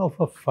 1 of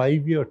a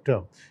 5-year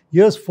term,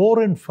 years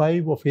 4 and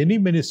 5 of any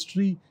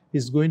ministry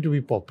is going to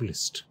be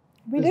populist.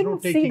 We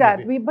didn't see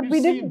that. We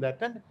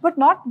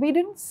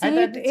didn't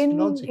see it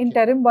in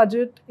interim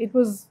budget. It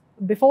was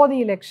before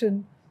the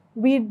election.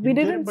 We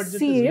didn't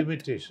see it.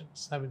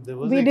 Limitations. I mean, there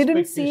was we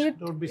didn't see it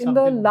in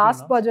the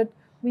last budget.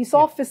 We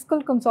saw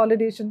fiscal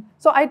consolidation.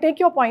 So I take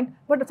your point.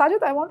 But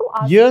Sajjid, I want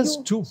to ask years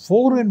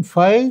 4 and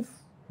 5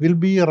 will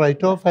be a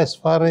write-off as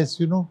far as,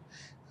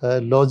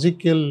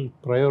 logical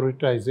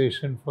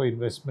prioritization for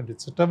investment,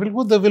 etc.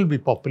 There will be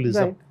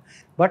populism.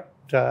 Right. But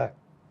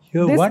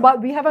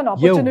we have an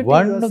opportunity. Year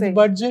 1 of the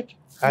budget,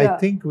 I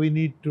think we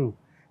need to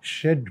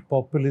shed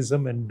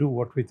populism and do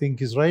what we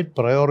think is right,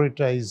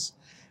 prioritize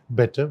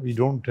better. We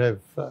don't have,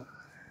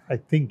 I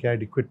think,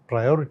 adequate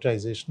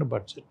prioritization of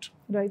budget.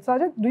 Right.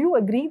 Sajjid, do you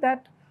agree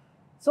that,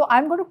 so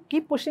I'm going to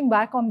keep pushing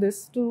back on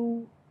this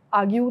to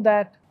argue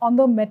that on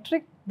the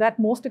metric that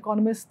most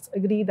economists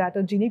agree that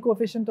a Gini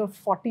coefficient of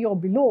 40 or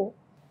below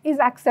is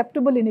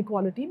acceptable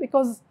inequality,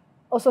 because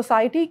a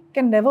society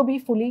can never be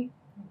fully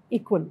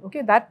equal.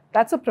 Okay,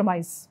 that's a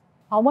premise.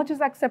 How much is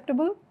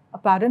acceptable?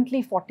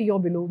 Apparently 40 or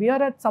below. We are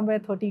at somewhere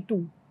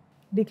 32,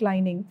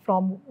 declining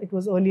from it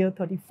was earlier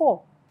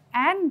 34.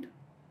 And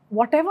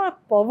whatever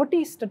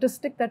poverty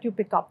statistic that you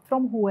pick up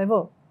from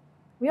whoever,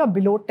 we are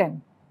below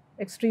 10,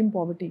 extreme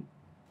poverty.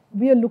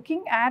 We are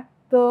looking at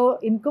the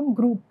income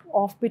group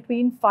of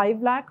between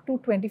 5 lakh to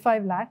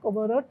 25 lakh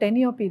over a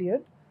 10-year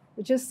period,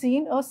 which has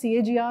seen a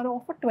CAGR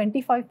of a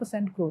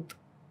 25% growth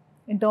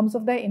in terms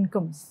of their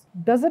incomes.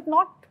 Does it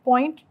not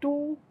point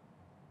to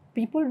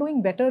people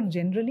doing better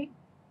generally,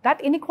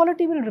 that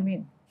inequality will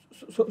remain.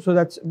 So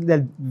that's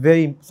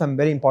some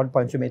very important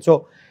points you made.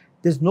 So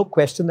there's no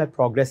question that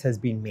progress has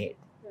been made.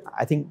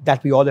 I think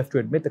that we all have to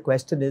admit. The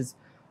question is,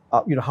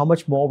 how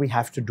much more we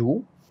have to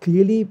do.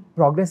 Clearly,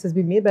 progress has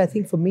been made, but I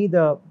think for me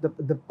the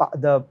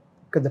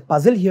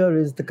puzzle here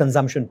is the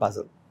consumption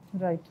puzzle.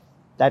 Right.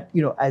 That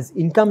as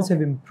incomes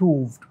have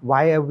improved,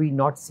 why are we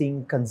not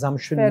seeing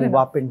consumption move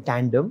up in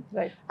tandem?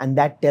 Right. And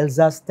that tells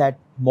us that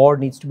more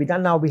needs to be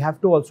done. Now we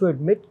have to also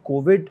admit,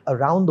 COVID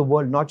around the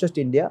world, not just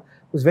India,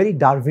 was very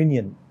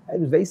Darwinian. It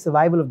was very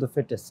survival of the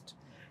fittest.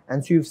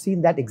 And so you've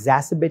seen that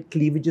exacerbate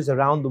cleavages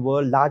around the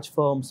world, large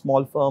firms,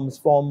 small firms,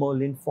 formal,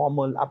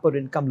 informal, upper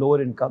income,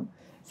 lower income.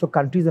 So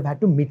countries have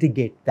had to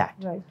mitigate that.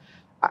 Right.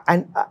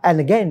 And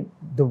again,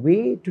 the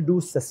way to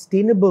do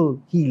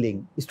sustainable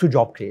healing is through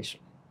job creation.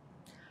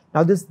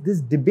 Now this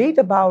debate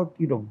about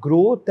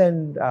growth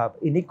and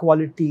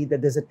inequality,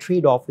 that there's a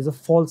trade-off, is a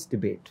false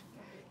debate.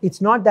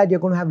 It's not that you're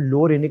going to have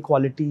lower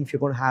inequality if you're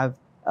going to have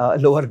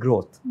lower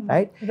growth,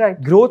 right?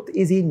 Right. Growth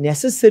is a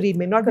necessary,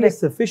 may not be a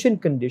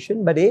sufficient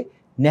condition, but a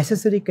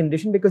necessary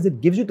condition because it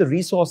gives you the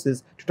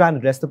resources to try and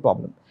address the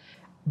problem.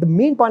 The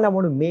main point I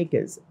want to make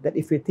is that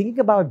if we're thinking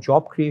about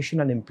job creation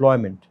and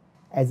employment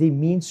as a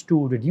means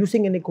to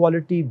reducing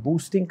inequality,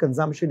 boosting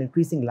consumption,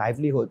 increasing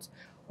livelihoods,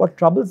 what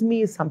troubles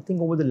me is something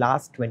over the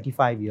last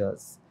 25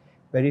 years,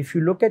 where if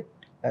you look at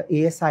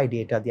ASI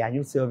data, the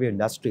annual survey of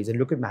industries, and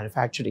look at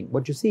manufacturing,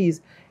 what you see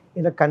is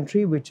in a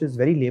country which is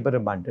very labor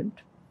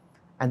abundant,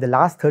 and the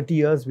last 30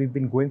 years we've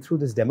been going through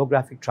this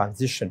demographic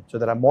transition, so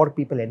there are more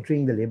people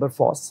entering the labor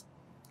force.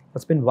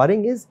 What's been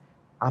worrying is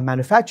our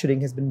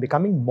manufacturing has been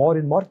becoming more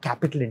and more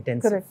capital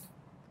intensive. Correct.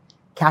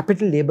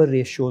 Capital labor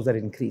ratios are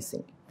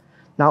increasing.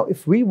 Now,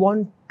 if we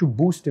want to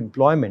boost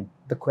employment,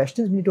 the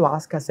questions we need to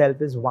ask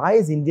ourselves is, why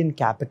is Indian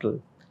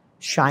capital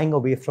shying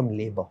away from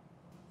labor?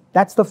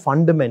 That's the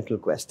fundamental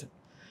question.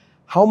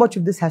 How much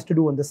of this has to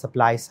do on the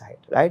supply side,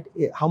 right?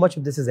 How much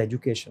of this is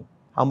education?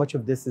 How much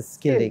of this is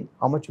skilling?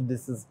 How much of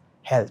this is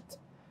health?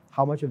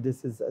 How much of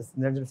this is, as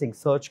Niranjan was saying,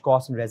 search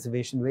costs and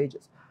reservation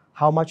wages?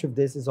 How much of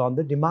this is on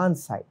the demand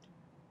side,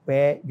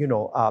 where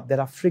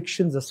there are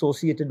frictions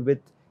associated with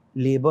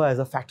labor as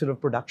a factor of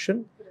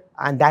production,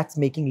 and that's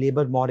making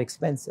labor more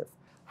expensive?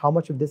 How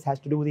much of this has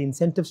to do with the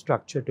incentive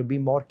structure to be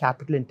more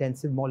capital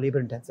intensive, more labor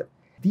intensive?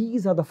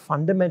 These are the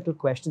fundamental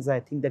questions I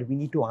think that we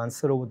need to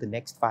answer over the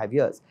next 5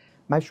 years.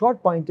 My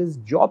short point is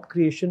job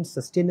creation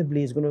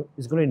sustainably is going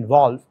to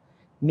involve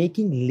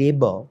making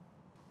labor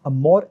a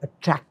more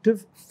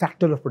attractive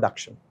factor of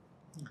production.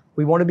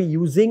 We want to be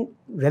using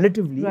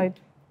relatively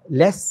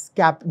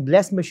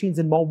less machines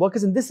and more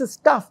workers. And this is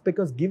tough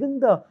because given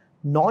the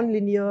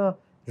non-linear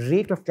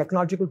rate of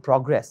technological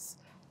progress,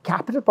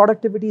 capital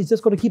productivity is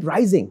just going to keep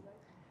rising.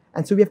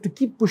 And so we have to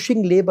keep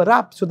pushing labor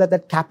up so that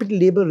that capital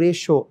labor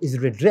ratio is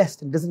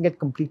redressed and doesn't get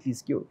completely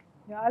skewed.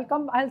 Yeah,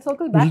 I'll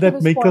circle back to this point.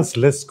 Will that make us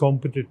less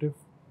competitive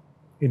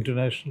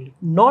internationally?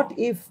 Not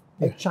if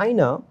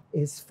China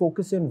is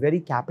focused on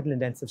very capital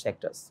intensive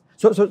sectors.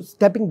 So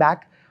stepping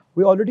back,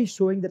 we're already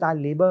showing that our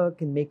labor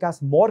can make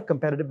us more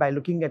competitive by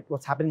looking at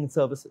what's happening in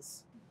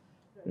services.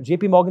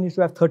 JP Morgan used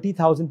to have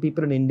 30,000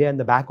 people in India in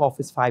the back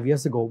office 5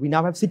 years ago. We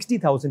now have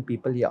 60,000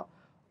 people here.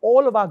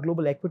 All of our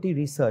global equity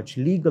research,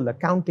 legal,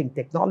 accounting,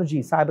 technology,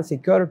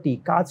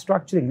 cybersecurity, card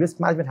structuring, risk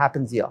management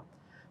happens here.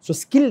 So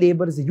skilled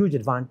labor is a huge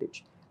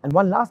advantage. And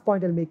one last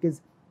point I'll make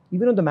is,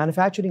 even on the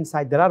manufacturing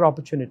side, there are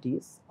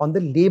opportunities on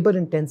the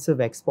labor-intensive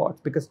exports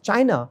because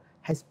China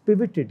has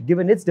pivoted,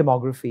 given its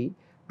demography,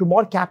 to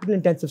more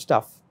capital-intensive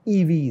stuff,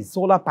 EVs,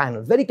 solar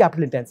panels, very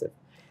capital-intensive.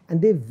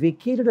 And they've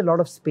vacated a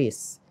lot of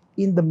space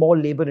in the more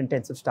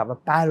labor-intensive stuff,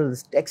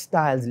 apparels,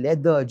 textiles,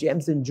 leather,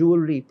 gems and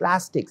jewelry,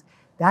 plastics.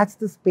 That's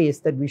the space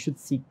that we should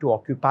seek to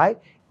occupy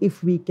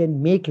if we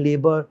can make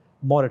labor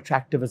more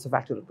attractive as a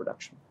factor of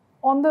production.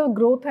 On the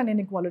growth and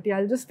inequality,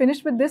 I'll just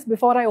finish with this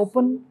before I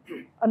open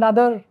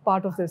another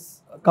part of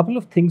this. A couple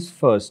of things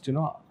first.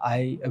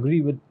 I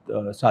agree with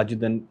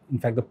Sajjid, and in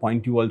fact the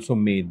point you also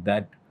made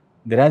that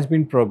there has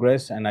been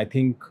progress, and I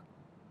think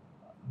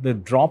the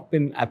drop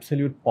in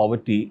absolute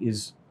poverty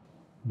is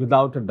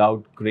without a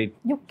doubt great.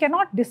 You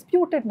cannot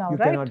dispute it now,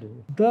 right?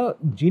 The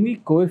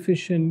Gini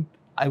coefficient,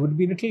 I would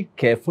be a little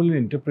careful in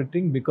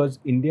interpreting because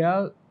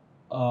India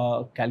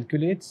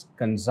calculates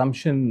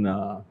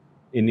consumption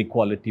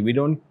inequality. We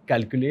don't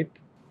calculate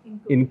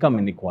income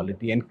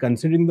inequality. And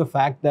considering the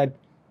fact that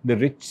the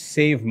rich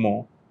save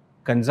more,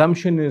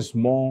 consumption is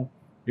more,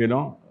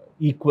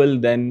 equal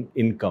than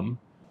income.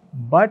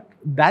 But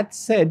that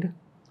said,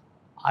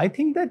 I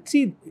think that,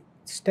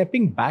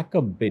 stepping back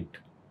a bit,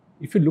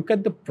 if you look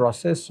at the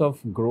process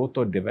of growth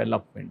or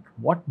development,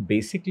 what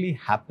basically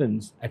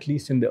happens, at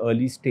least in the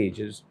early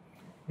stages,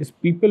 is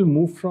people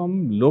move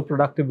from low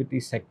productivity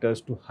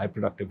sectors to high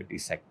productivity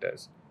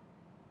sectors.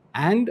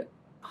 And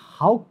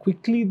how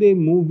quickly they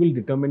move will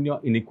determine your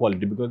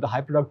inequality because the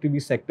high productivity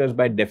sectors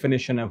by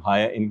definition have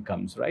higher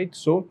incomes, right?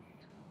 So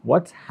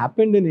what's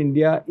happened in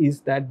India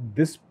is that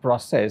this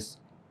process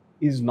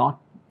is not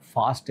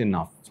fast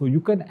enough. So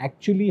you can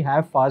actually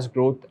have fast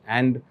growth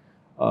and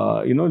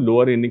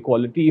lower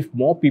inequality if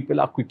more people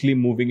are quickly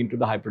moving into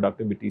the high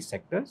productivity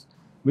sectors,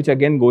 which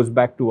again goes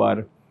back to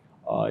our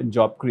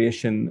job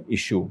creation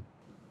issue.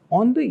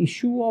 On the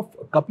issue of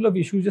a couple of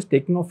issues, just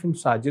taking off from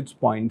Sajjid's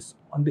points,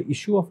 on the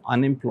issue of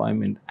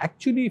unemployment,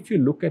 actually, if you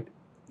look at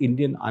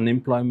Indian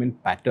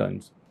unemployment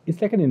patterns,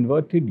 it's like an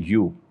inverted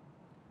U,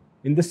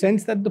 in the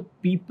sense that the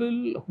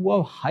people who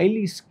are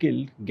highly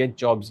skilled get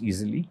jobs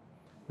easily.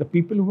 The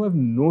people who have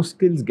no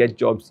skills get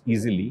jobs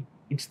easily.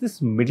 It's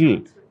this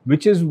middle,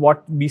 which is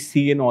what we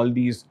see in all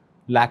these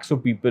lakhs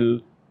of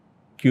people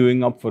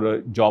queuing up for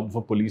a job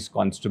for police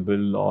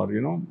constable or,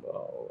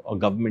 a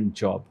government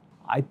job.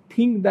 I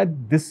think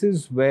that this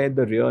is where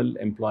the real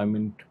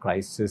employment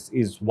crisis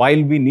is,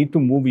 while we need to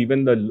move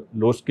even the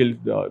low-skilled,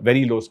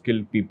 very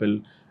low-skilled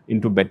people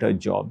into better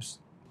jobs.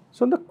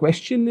 So the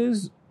question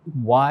is,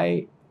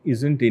 why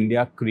isn't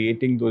India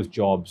creating those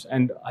jobs?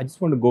 And I just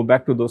want to go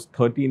back to those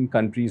 13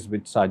 countries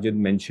which Sajjid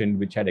mentioned,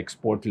 which had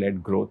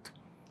export-led growth,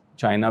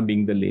 China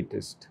being the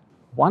latest.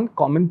 One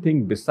common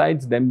thing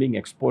besides them being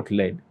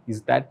export-led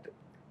is that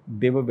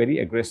they were very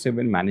aggressive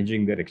in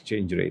managing their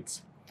exchange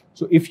rates.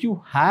 So if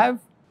you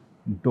have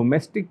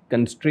domestic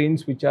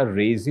constraints which are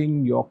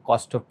raising your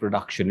cost of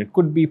production, it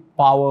could be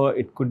power,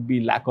 it could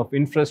be lack of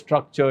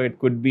infrastructure, it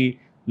could be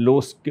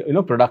low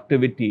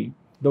productivity.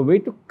 The way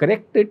to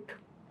correct it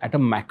at a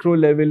macro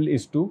level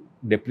is to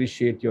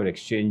depreciate your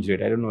exchange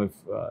rate. I don't know if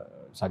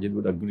Sajjid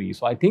would agree.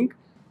 So I think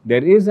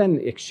there is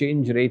an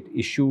exchange rate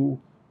issue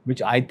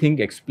which I think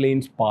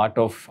explains part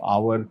of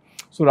our.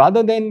 So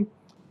rather than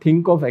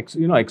think of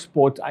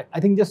exports, I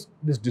think just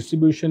this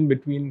distribution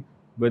between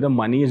whether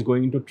money is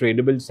going into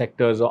tradable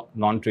sectors or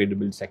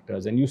non-tradable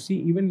sectors. And you see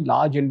even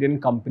large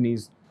Indian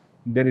companies,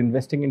 they're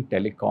investing in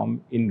telecom,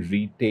 in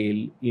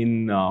retail,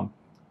 in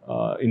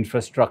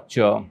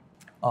infrastructure,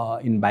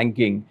 in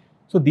banking.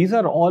 So these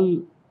are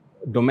all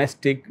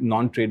domestic,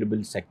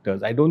 non-tradable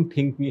sectors. I don't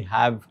think we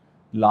have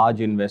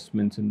large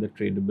investments in the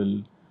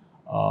tradable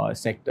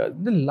sector.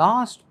 The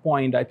last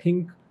point, I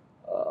think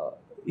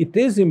it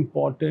is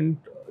important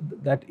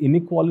that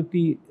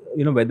inequality,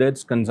 whether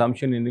it's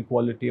consumption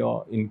inequality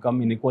or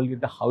income inequality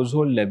at the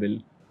household level,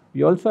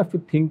 we also have to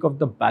think of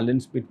the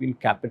balance between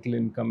capital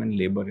income and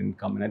labor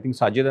income. And I think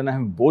Sajjid and I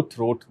have both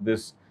wrote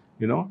this,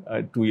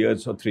 2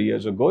 years or 3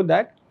 years ago,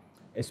 that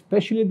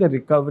especially the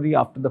recovery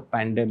after the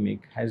pandemic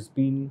has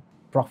been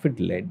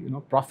profit-led.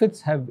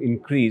 Profits have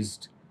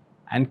increased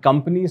and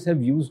companies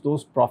have used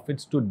those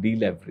profits to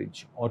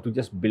deleverage or to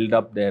just build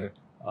up their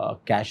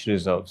cash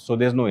reserves. So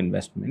there's no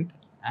investment.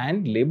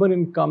 And labor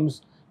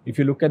incomes, if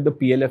you look at the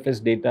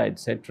PLFS data,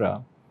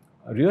 etc.,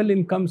 real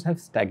incomes have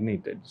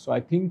stagnated. So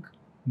I think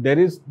there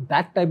is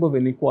that type of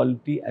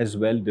inequality as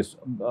well,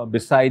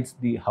 besides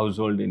the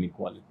household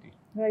inequality.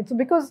 Right. So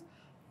because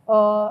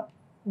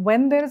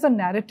when there is a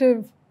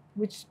narrative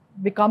which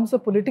becomes a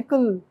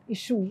political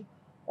issue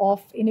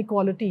of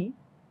inequality,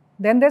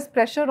 then there's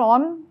pressure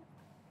on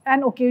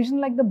an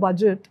occasion like the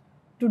budget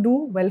to do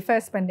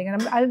welfare spending.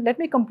 And let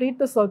me complete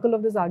the circle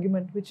of this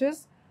argument, which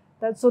is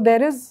that so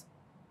there is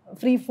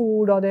free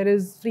food or there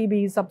is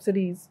freebies,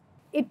 subsidies.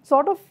 It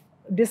sort of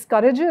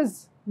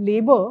discourages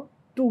labor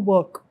to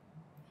work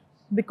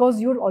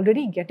because you're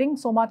already getting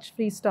so much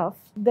free stuff.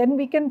 Then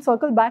we can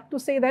circle back to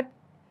say that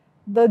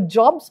the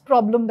jobs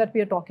problem that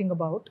we are talking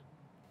about,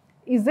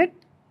 is it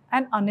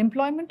an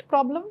unemployment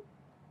problem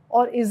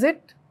or is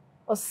it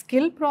a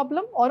skill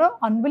problem or an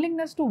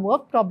unwillingness to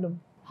work problem?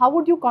 How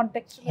would you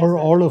contextualize or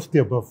that? all of the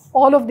above?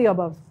 All of the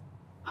above.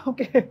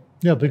 Okay.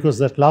 Yeah, because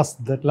that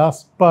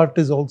last part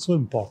is also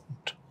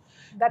important.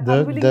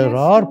 There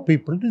are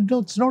people. No,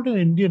 it's not an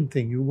Indian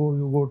thing. You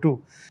go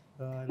to.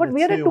 But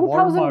we are at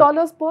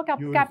 $2,000 per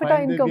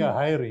capita income. They are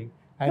hiring,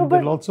 and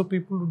there are lots of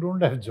people who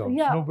don't have jobs.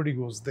 Yeah. Nobody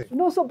goes there.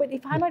 No, but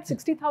if I'm at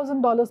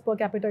 $60,000 per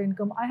capita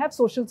income, I have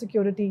social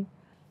security.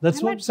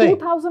 That's what I'm saying.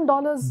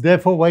 $2,000.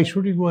 Therefore, why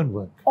should you go and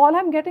work? All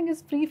I'm getting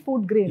is free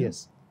food grain.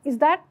 Yes. Is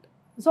that?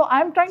 So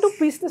I'm trying to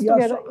piece this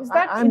together. So is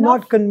that I'm enough?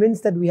 not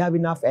convinced that we have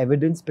enough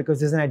evidence because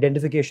there's an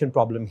identification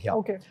problem here.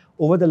 Okay.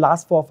 Over the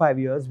last 4 or 5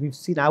 years, we've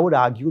seen, I would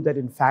argue that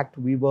in fact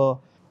we were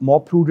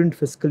more prudent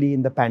fiscally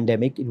in the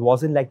pandemic. It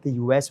wasn't like the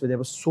US where there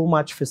was so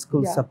much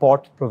fiscal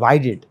support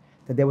provided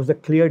that there was a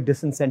clear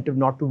disincentive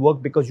not to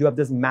work because you have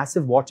this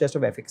massive war chest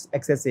of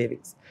excess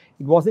savings.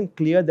 It wasn't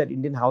clear that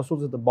Indian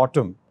households at the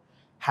bottom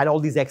had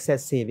all these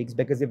excess savings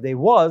because if there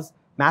was,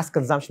 mass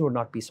consumption would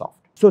not be soft.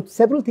 So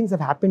several things have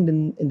happened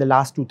in the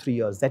last 2-3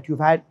 years that you've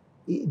had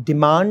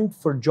demand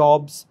for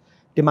jobs.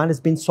 Demand has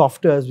been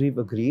softer as we've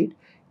agreed.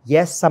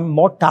 Yes, some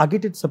more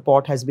targeted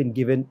support has been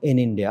given in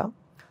India,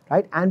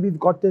 right? And we've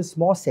got this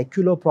more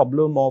secular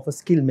problem of a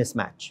skill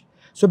mismatch.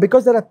 So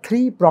because there are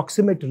 3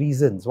 proximate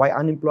reasons why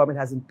unemployment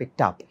hasn't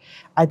picked up,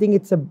 I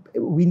think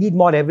we need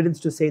more evidence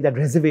to say that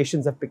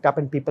reservations have picked up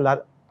and people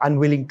are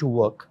unwilling to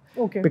work.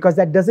 Okay. Because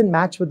that doesn't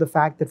match with the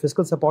fact that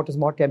fiscal support is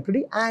more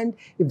temporary. And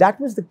if that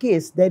was the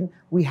case, then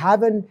we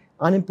have an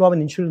unemployment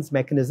insurance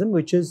mechanism,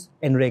 which is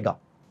NREGA.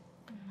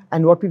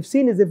 And what we've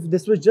seen is if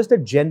this was just a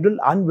general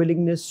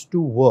unwillingness to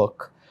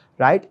work,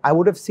 right, I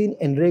would have seen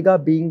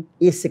NREGA being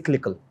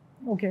acyclical.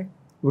 Okay.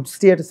 would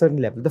stay at a certain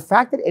level. The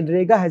fact that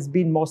NREGA has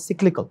been more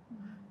cyclical,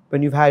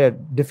 when you've had a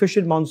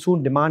deficient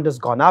monsoon, demand has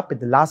gone up. In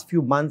the last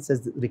few months,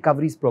 as the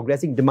recovery is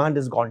progressing, demand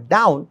has gone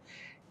down,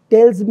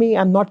 tells me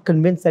I'm not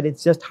convinced that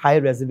it's just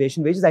higher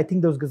reservation wages. I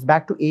think those goes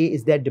back to A,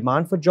 is there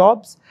demand for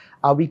jobs?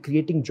 Are we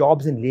creating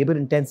jobs in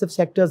labor-intensive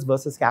sectors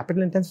versus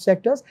capital-intensive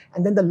sectors?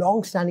 And then the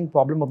long-standing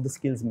problem of the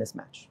skills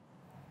mismatch.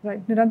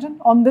 Right. Niranjan,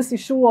 on this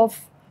issue of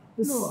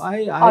this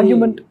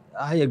argument?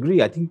 I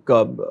agree. I think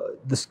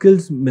the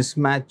skills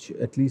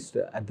mismatch, at least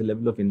at the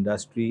level of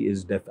industry,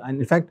 is and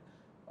in fact,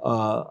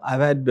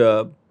 I've had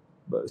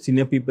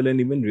senior people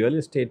in even real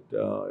estate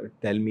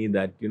tell me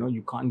that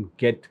you can't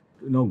get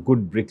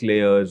good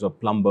bricklayers or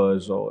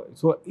plumbers, or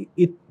so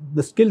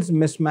the skills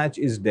mismatch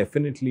is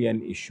definitely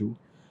an issue.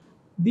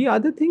 The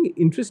other thing,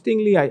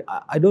 interestingly,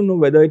 I don't know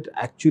whether it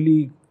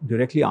actually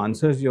directly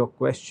answers your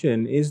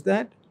question, is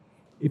that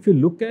if you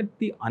look at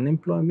the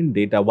unemployment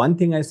data, one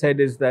thing I said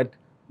is that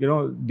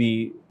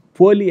the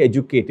poorly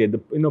educated,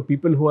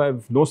 people who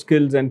have no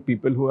skills and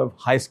people who have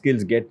high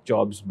skills get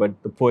jobs, but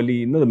the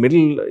poorly, the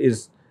middle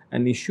is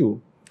an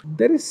issue.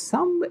 There is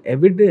some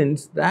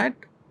evidence that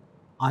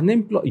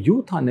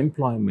youth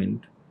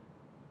unemployment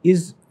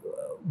is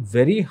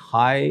very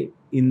high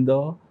in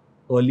the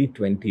early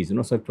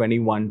 20s, so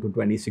 21 to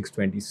 26,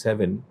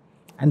 27,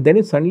 and then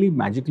it suddenly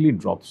magically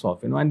drops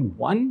off, and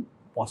one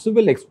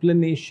possible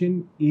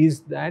explanation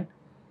is that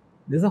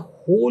there's a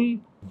whole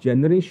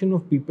generation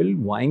of people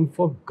vying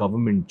for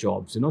government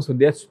jobs, so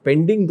they're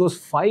spending those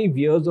 5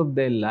 years of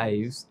their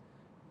lives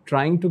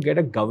trying to get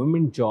a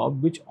government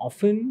job, which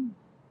often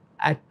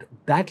at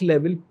that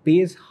level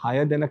pays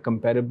higher than a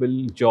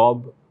comparable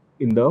job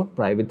in the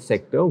private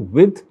sector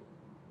with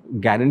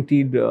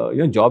guaranteed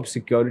job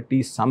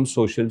security, some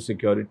social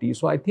security.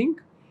 So I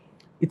think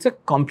it's a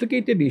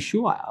complicated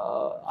issue.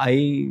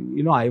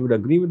 I would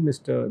agree with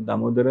Mr.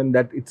 Damodaran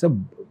that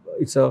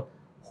it's a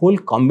whole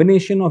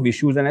combination of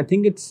issues, and I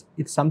think it's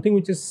something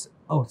which is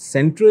a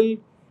central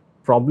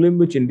problem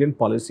which Indian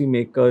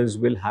policymakers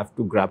will have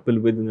to grapple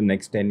with in the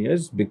next 10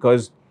 years,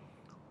 because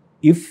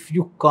if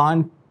you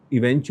can't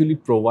eventually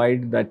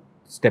provide that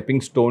stepping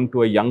stone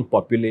to a young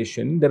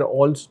population, there are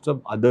all sorts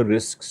of other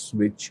risks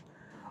which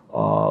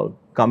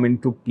come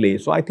into play.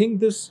 So I think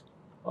this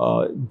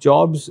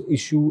jobs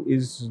issue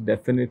is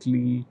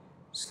definitely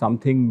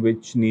something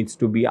which needs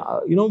to be,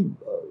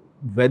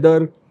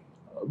 whether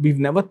we've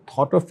never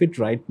thought of it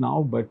right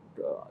now, but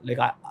like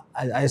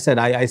I said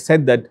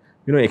that,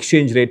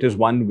 exchange rate is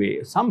one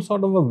way, some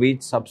sort of a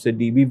wage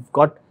subsidy. We've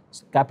got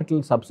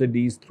capital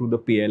subsidies through the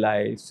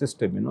PLI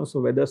system, so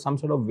whether some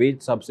sort of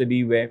wage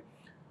subsidy where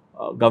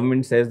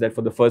government says that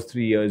for the first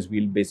 3 years,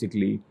 we'll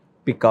basically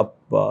pick up,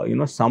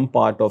 some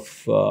part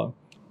of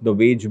the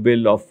wage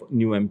bill of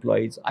new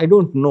employees. I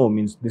don't know,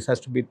 means this has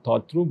to be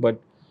thought through,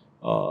 but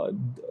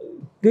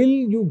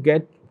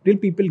till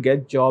people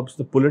get jobs,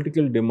 the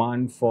political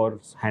demand for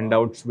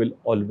handouts will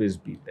always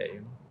be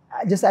there.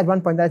 Just at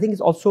one point, I think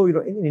it's also,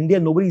 in India,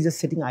 nobody is just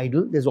sitting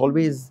idle. There's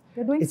always,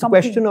 it's something. A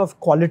question of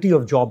quality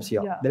of jobs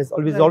here. Yeah. There's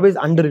always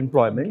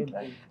underemployment.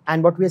 Okay.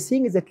 And what we're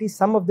seeing is at least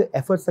some of the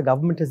efforts the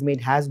government has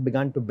made has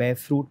begun to bear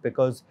fruit,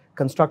 because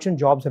construction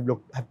jobs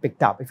have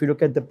picked up. If you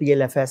look at the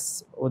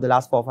PLFS over the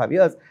last 4 or 5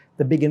 years,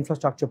 the big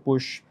infrastructure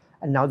push,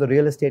 and now the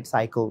real estate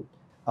cycle,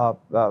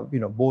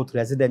 both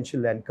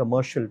residential and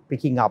commercial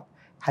picking up,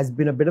 has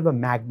been a bit of a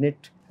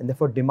magnet, and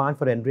therefore demand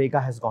for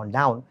NREGA has gone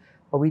down.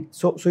 But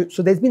so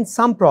there's been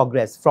some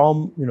progress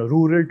from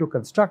rural to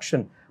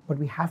construction, but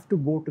we have to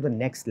go to the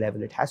next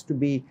level. It has to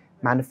be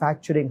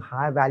manufacturing,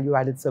 high value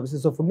added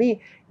services. So for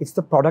me, it's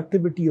the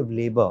productivity of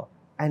labor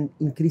and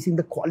increasing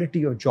the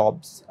quality of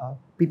jobs.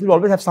 People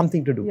always have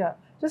something to do. Yeah,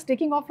 just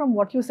taking off from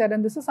what you said,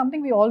 and this is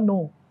something we all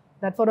know,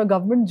 that for a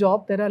government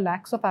job, there are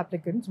lakhs of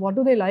applicants. What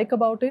do they like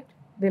about it?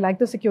 They like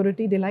the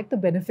security, they like the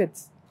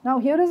benefits. Now,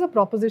 here is a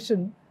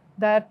proposition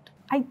that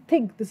I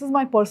think, this is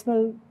my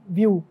personal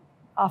view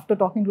after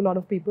talking to a lot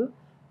of people,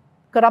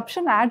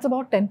 corruption adds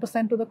about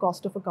 10% to the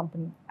cost of a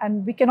company.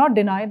 And we cannot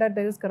deny that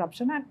there is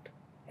corruption at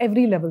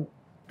every level.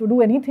 To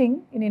do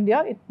anything in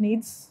India, it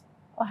needs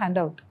a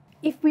handout.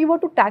 If we were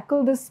to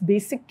tackle this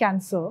basic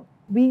cancer,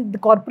 the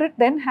corporate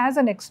then has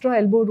an extra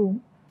elbow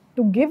room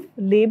to give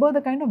labor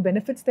the kind of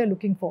benefits they're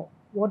looking for.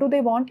 What do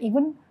they want?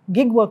 Even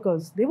gig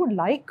workers, they would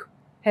like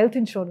health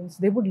insurance.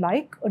 They would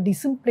like a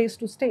decent place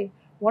to stay.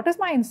 What is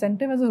my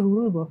incentive as a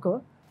rural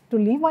worker to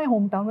leave my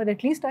hometown where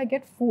at least I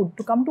get food,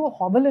 to come to a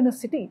hovel in a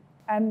city?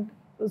 And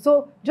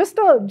so just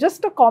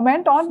a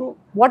comment on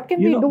what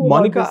can we do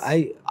Monika, about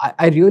this?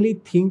 I really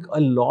think a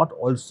lot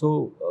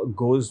also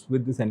goes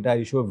with this entire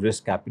issue of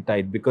risk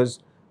appetite, because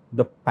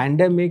the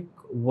pandemic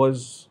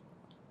was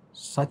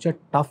such a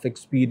tough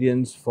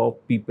experience for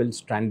people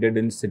stranded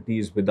in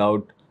cities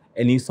without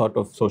any sort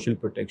of social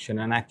protection.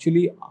 And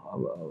actually,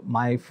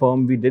 my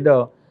firm, we did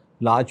a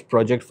large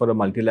project for a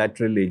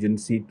multilateral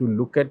agency to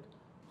look at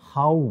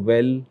how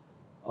well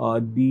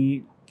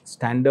the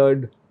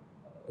standard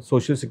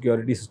social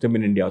security system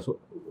in India, so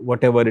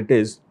whatever it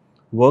is,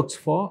 works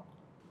for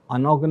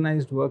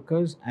unorganized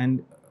workers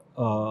and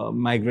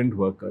migrant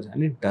workers.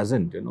 And it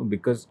doesn't,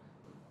 because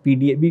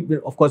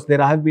PDA, of course,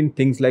 there have been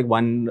things like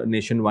one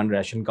nation, one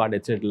ration card,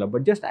 etc.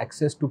 But just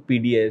access to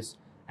PDS,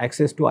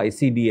 access to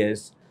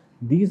ICDS,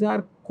 these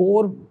are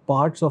core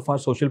parts of our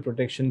social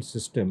protection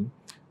system,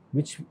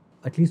 which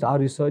at least our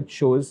research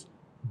shows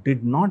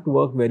did not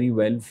work very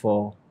well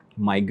for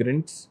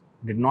migrants,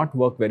 did not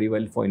work very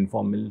well for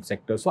informal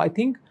sector. So I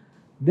think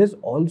there's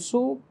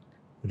also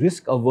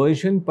risk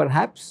aversion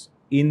perhaps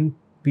in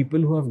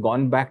people who have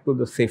gone back to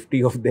the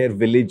safety of their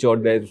village or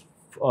their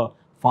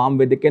farm,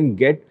 where they can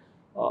get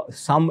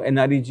some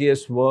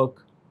NREGS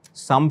work,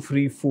 some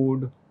free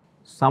food,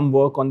 some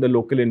work on the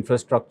local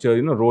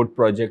infrastructure, road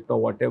project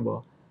or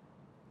whatever.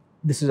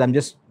 This is, I'm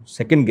just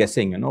second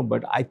guessing,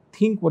 but I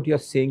think what you're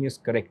saying is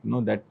correct,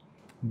 that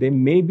there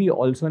may be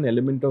also an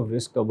element of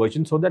risk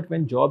aversion, so that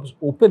when jobs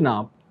open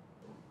up,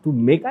 to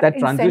make that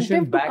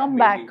transition back. To come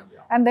back.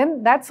 And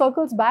then that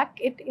circles back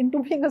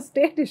into being a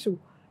state issue,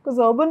 because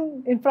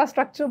urban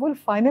infrastructure will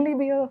finally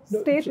be a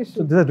state issue.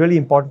 So this is a really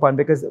important point,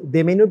 because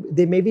there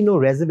may be no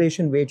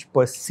reservation wage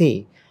per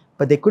se,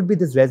 but there could be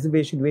this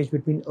reservation wage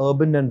between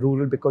urban and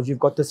rural, because you've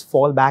got this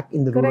fallback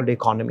in the rural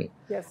economy.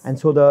 Yes. And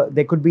so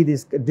there could be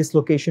this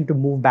dislocation to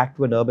move back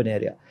to an urban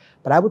area.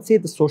 But I would say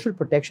the social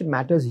protection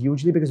matters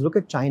hugely, because look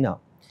at China.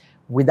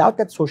 Without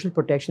that social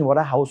protection, what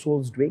are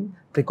households doing?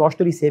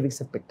 Precautionary savings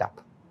have picked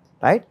up,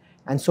 right?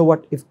 And so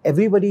what if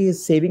everybody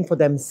is saving for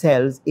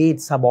themselves,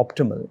 it's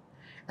suboptimal.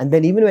 And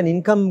then even when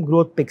income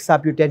growth picks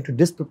up, you tend to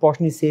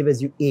disproportionately save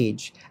as you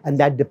age, and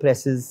that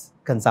depresses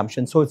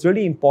consumption. So it's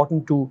really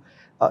important to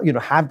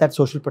have that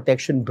social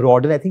protection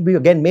broaden. I think we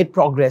again made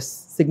progress,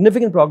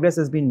 significant progress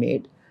has been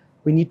made.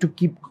 We need to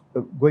keep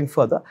going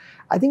further.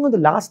 I think on the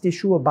last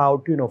issue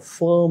about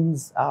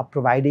firms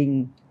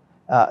providing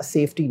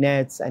safety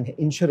nets and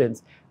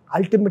insurance,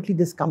 ultimately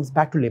this comes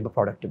back to labor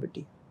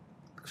productivity.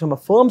 From a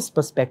firm's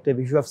perspective,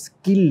 if you have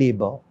skilled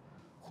labor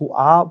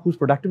whose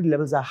productivity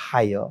levels are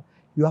higher,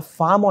 you are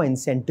far more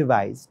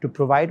incentivized to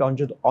provide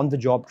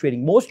on-the-job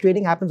training. Most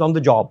training happens on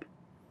the job,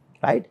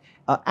 right?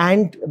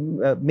 And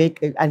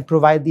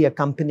provide the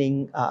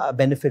accompanying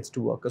benefits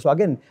to workers. So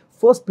again,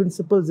 first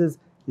principles is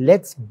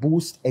let's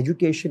boost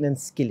education and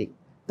skilling.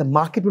 The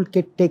market will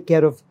take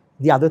care of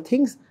the other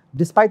things,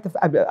 despite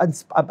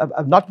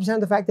notwithstanding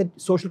the fact that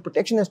social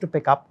protection has to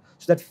pick up,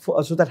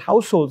 so that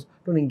households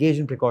don't engage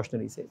in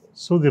precautionary savings.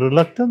 So the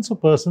reluctance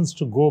of persons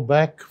to go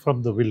back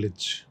from the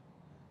village,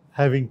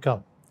 having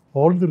come,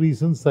 all the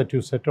reasons that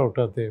you set out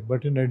are there.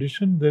 But in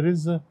addition, there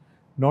is a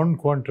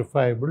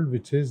non-quantifiable,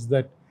 which is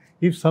that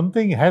if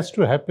something has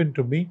to happen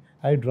to me,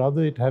 I'd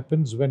rather it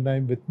happens when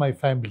I'm with my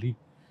family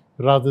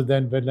rather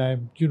than when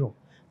I'm,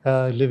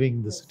 living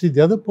in the city.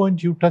 The other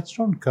point you touched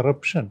on,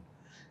 corruption.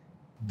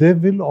 There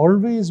will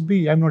always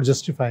be, I'm not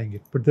justifying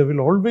it, but there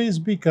will always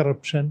be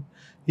corruption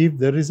if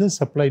there is a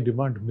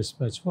supply-demand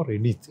mismatch for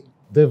anything.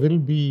 There will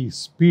be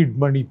speed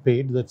money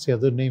paid, that's the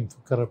other name for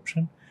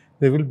corruption.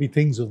 There will be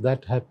things of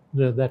that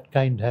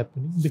kind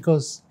happening,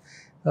 because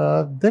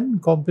then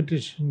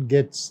competition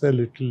gets a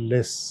little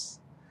less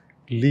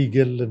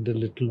legal and a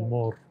little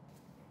more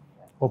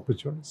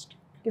opportunistic.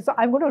 Okay, so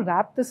I'm going to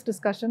wrap this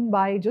discussion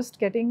by just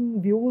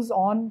getting views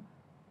on,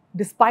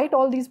 despite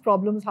all these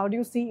problems, how do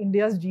you see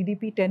India's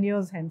GDP 10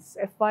 years hence,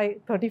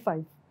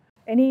 FY35?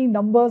 Any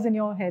numbers in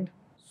your head?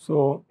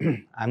 So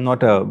I'm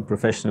not a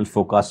professional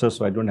forecaster,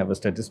 so I don't have a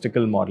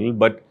statistical model,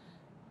 but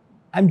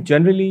I'm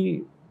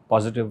generally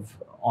positive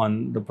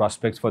on the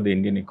prospects for the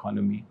Indian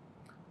economy.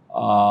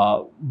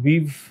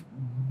 We've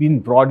been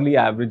broadly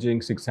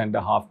averaging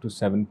 6.5% to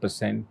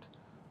 7%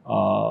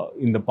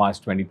 in the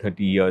past 20,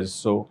 30 years.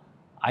 So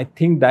I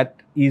think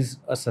that is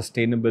a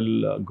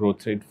sustainable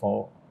growth rate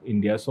for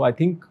India. So I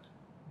think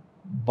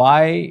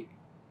by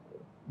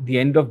the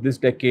end of this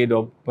decade,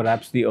 or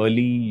perhaps the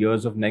early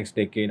years of next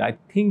decade, I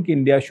think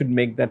India should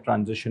make that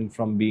transition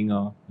from being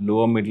a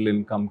lower middle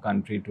income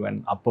country to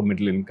an upper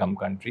middle income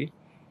country.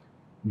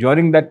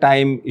 During that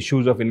time,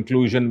 issues of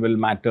inclusion will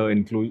matter,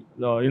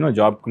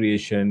 job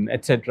creation,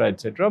 etc.,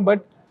 etc.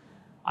 But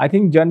I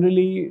think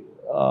generally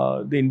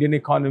the Indian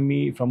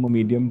economy from a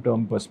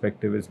medium-term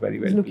perspective is very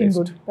well looking placed.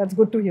 Good. That's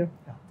good to hear.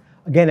 Yeah.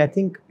 Again, I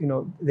think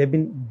there have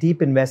been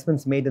deep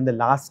investments made in the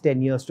last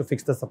 10 years to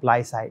fix the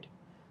supply side,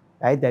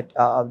 right? That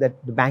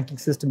the banking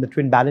system, the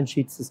twin balance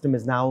sheet system,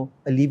 is now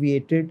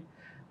alleviated.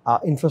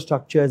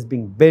 Infrastructure is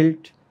being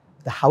built.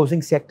 The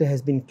housing sector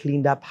has been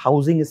cleaned up.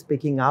 Housing is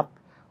picking up.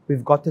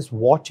 We've got this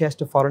war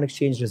chest of foreign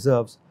exchange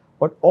reserves.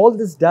 What all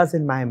this does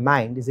in my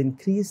mind is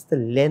increase the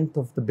length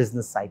of the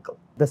business cycle.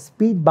 The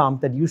speed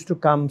bump that used to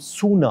come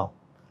sooner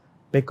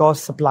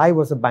because supply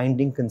was a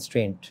binding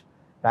constraint,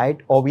 right?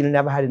 Or we'll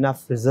never had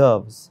enough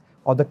reserves,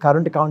 or the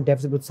current account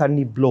deficit would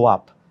suddenly blow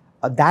up.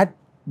 The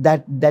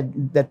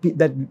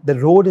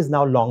road is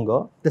now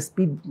longer. The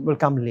speed will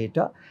come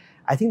later.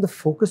 I think the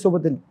focus over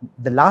the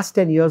last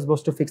 10 years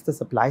was to fix the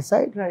supply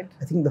side. Right.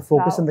 I think the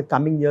focus in the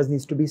coming years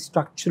needs to be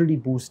structurally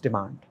boost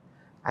demand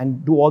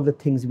and do all the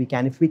things we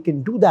can. If we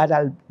can do that,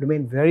 I'll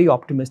remain very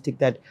optimistic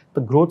that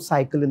the growth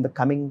cycle in the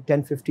coming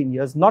 10, 15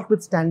 years,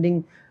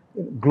 notwithstanding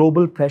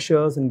global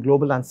pressures and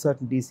global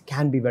uncertainties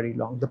can be very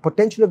long. The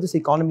potential of this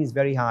economy is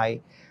very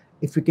high.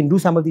 If we can do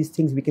some of these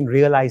things, we can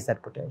realize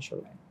that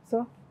potential.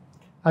 So,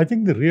 I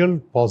think the real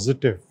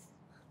positive,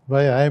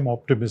 why I am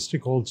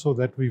optimistic also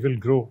that we will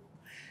grow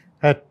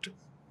at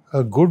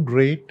a good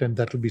rate and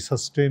that will be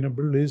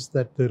sustainable, is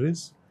that there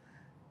is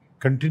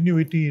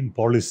continuity in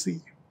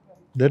policy.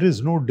 There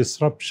is no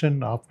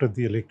disruption after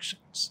the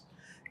elections.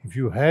 If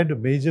you had a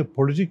major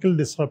political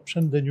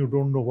disruption, then you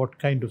don't know what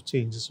kind of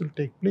changes will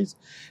take place,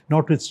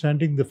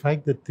 notwithstanding the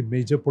fact that the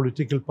major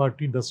political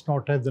party does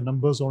not have the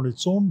numbers on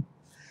its own.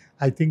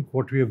 I think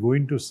what we are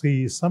going to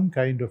see is some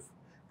kind of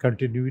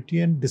continuity,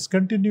 and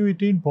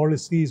discontinuity in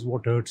policy is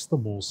what hurts the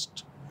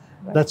most.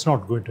 Right. That's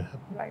not going to happen.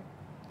 Right.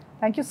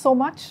 Thank you so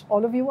much,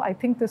 all of you. I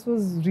think this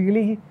was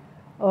really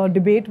a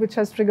debate which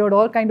has triggered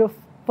all kind of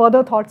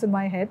further thoughts in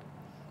my head.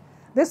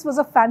 This was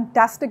a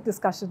fantastic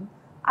discussion.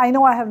 I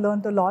know I have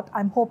learned a lot.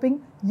 I'm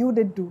hoping you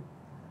did too.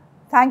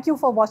 Thank you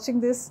for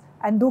watching this,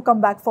 and do come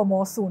back for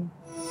more soon.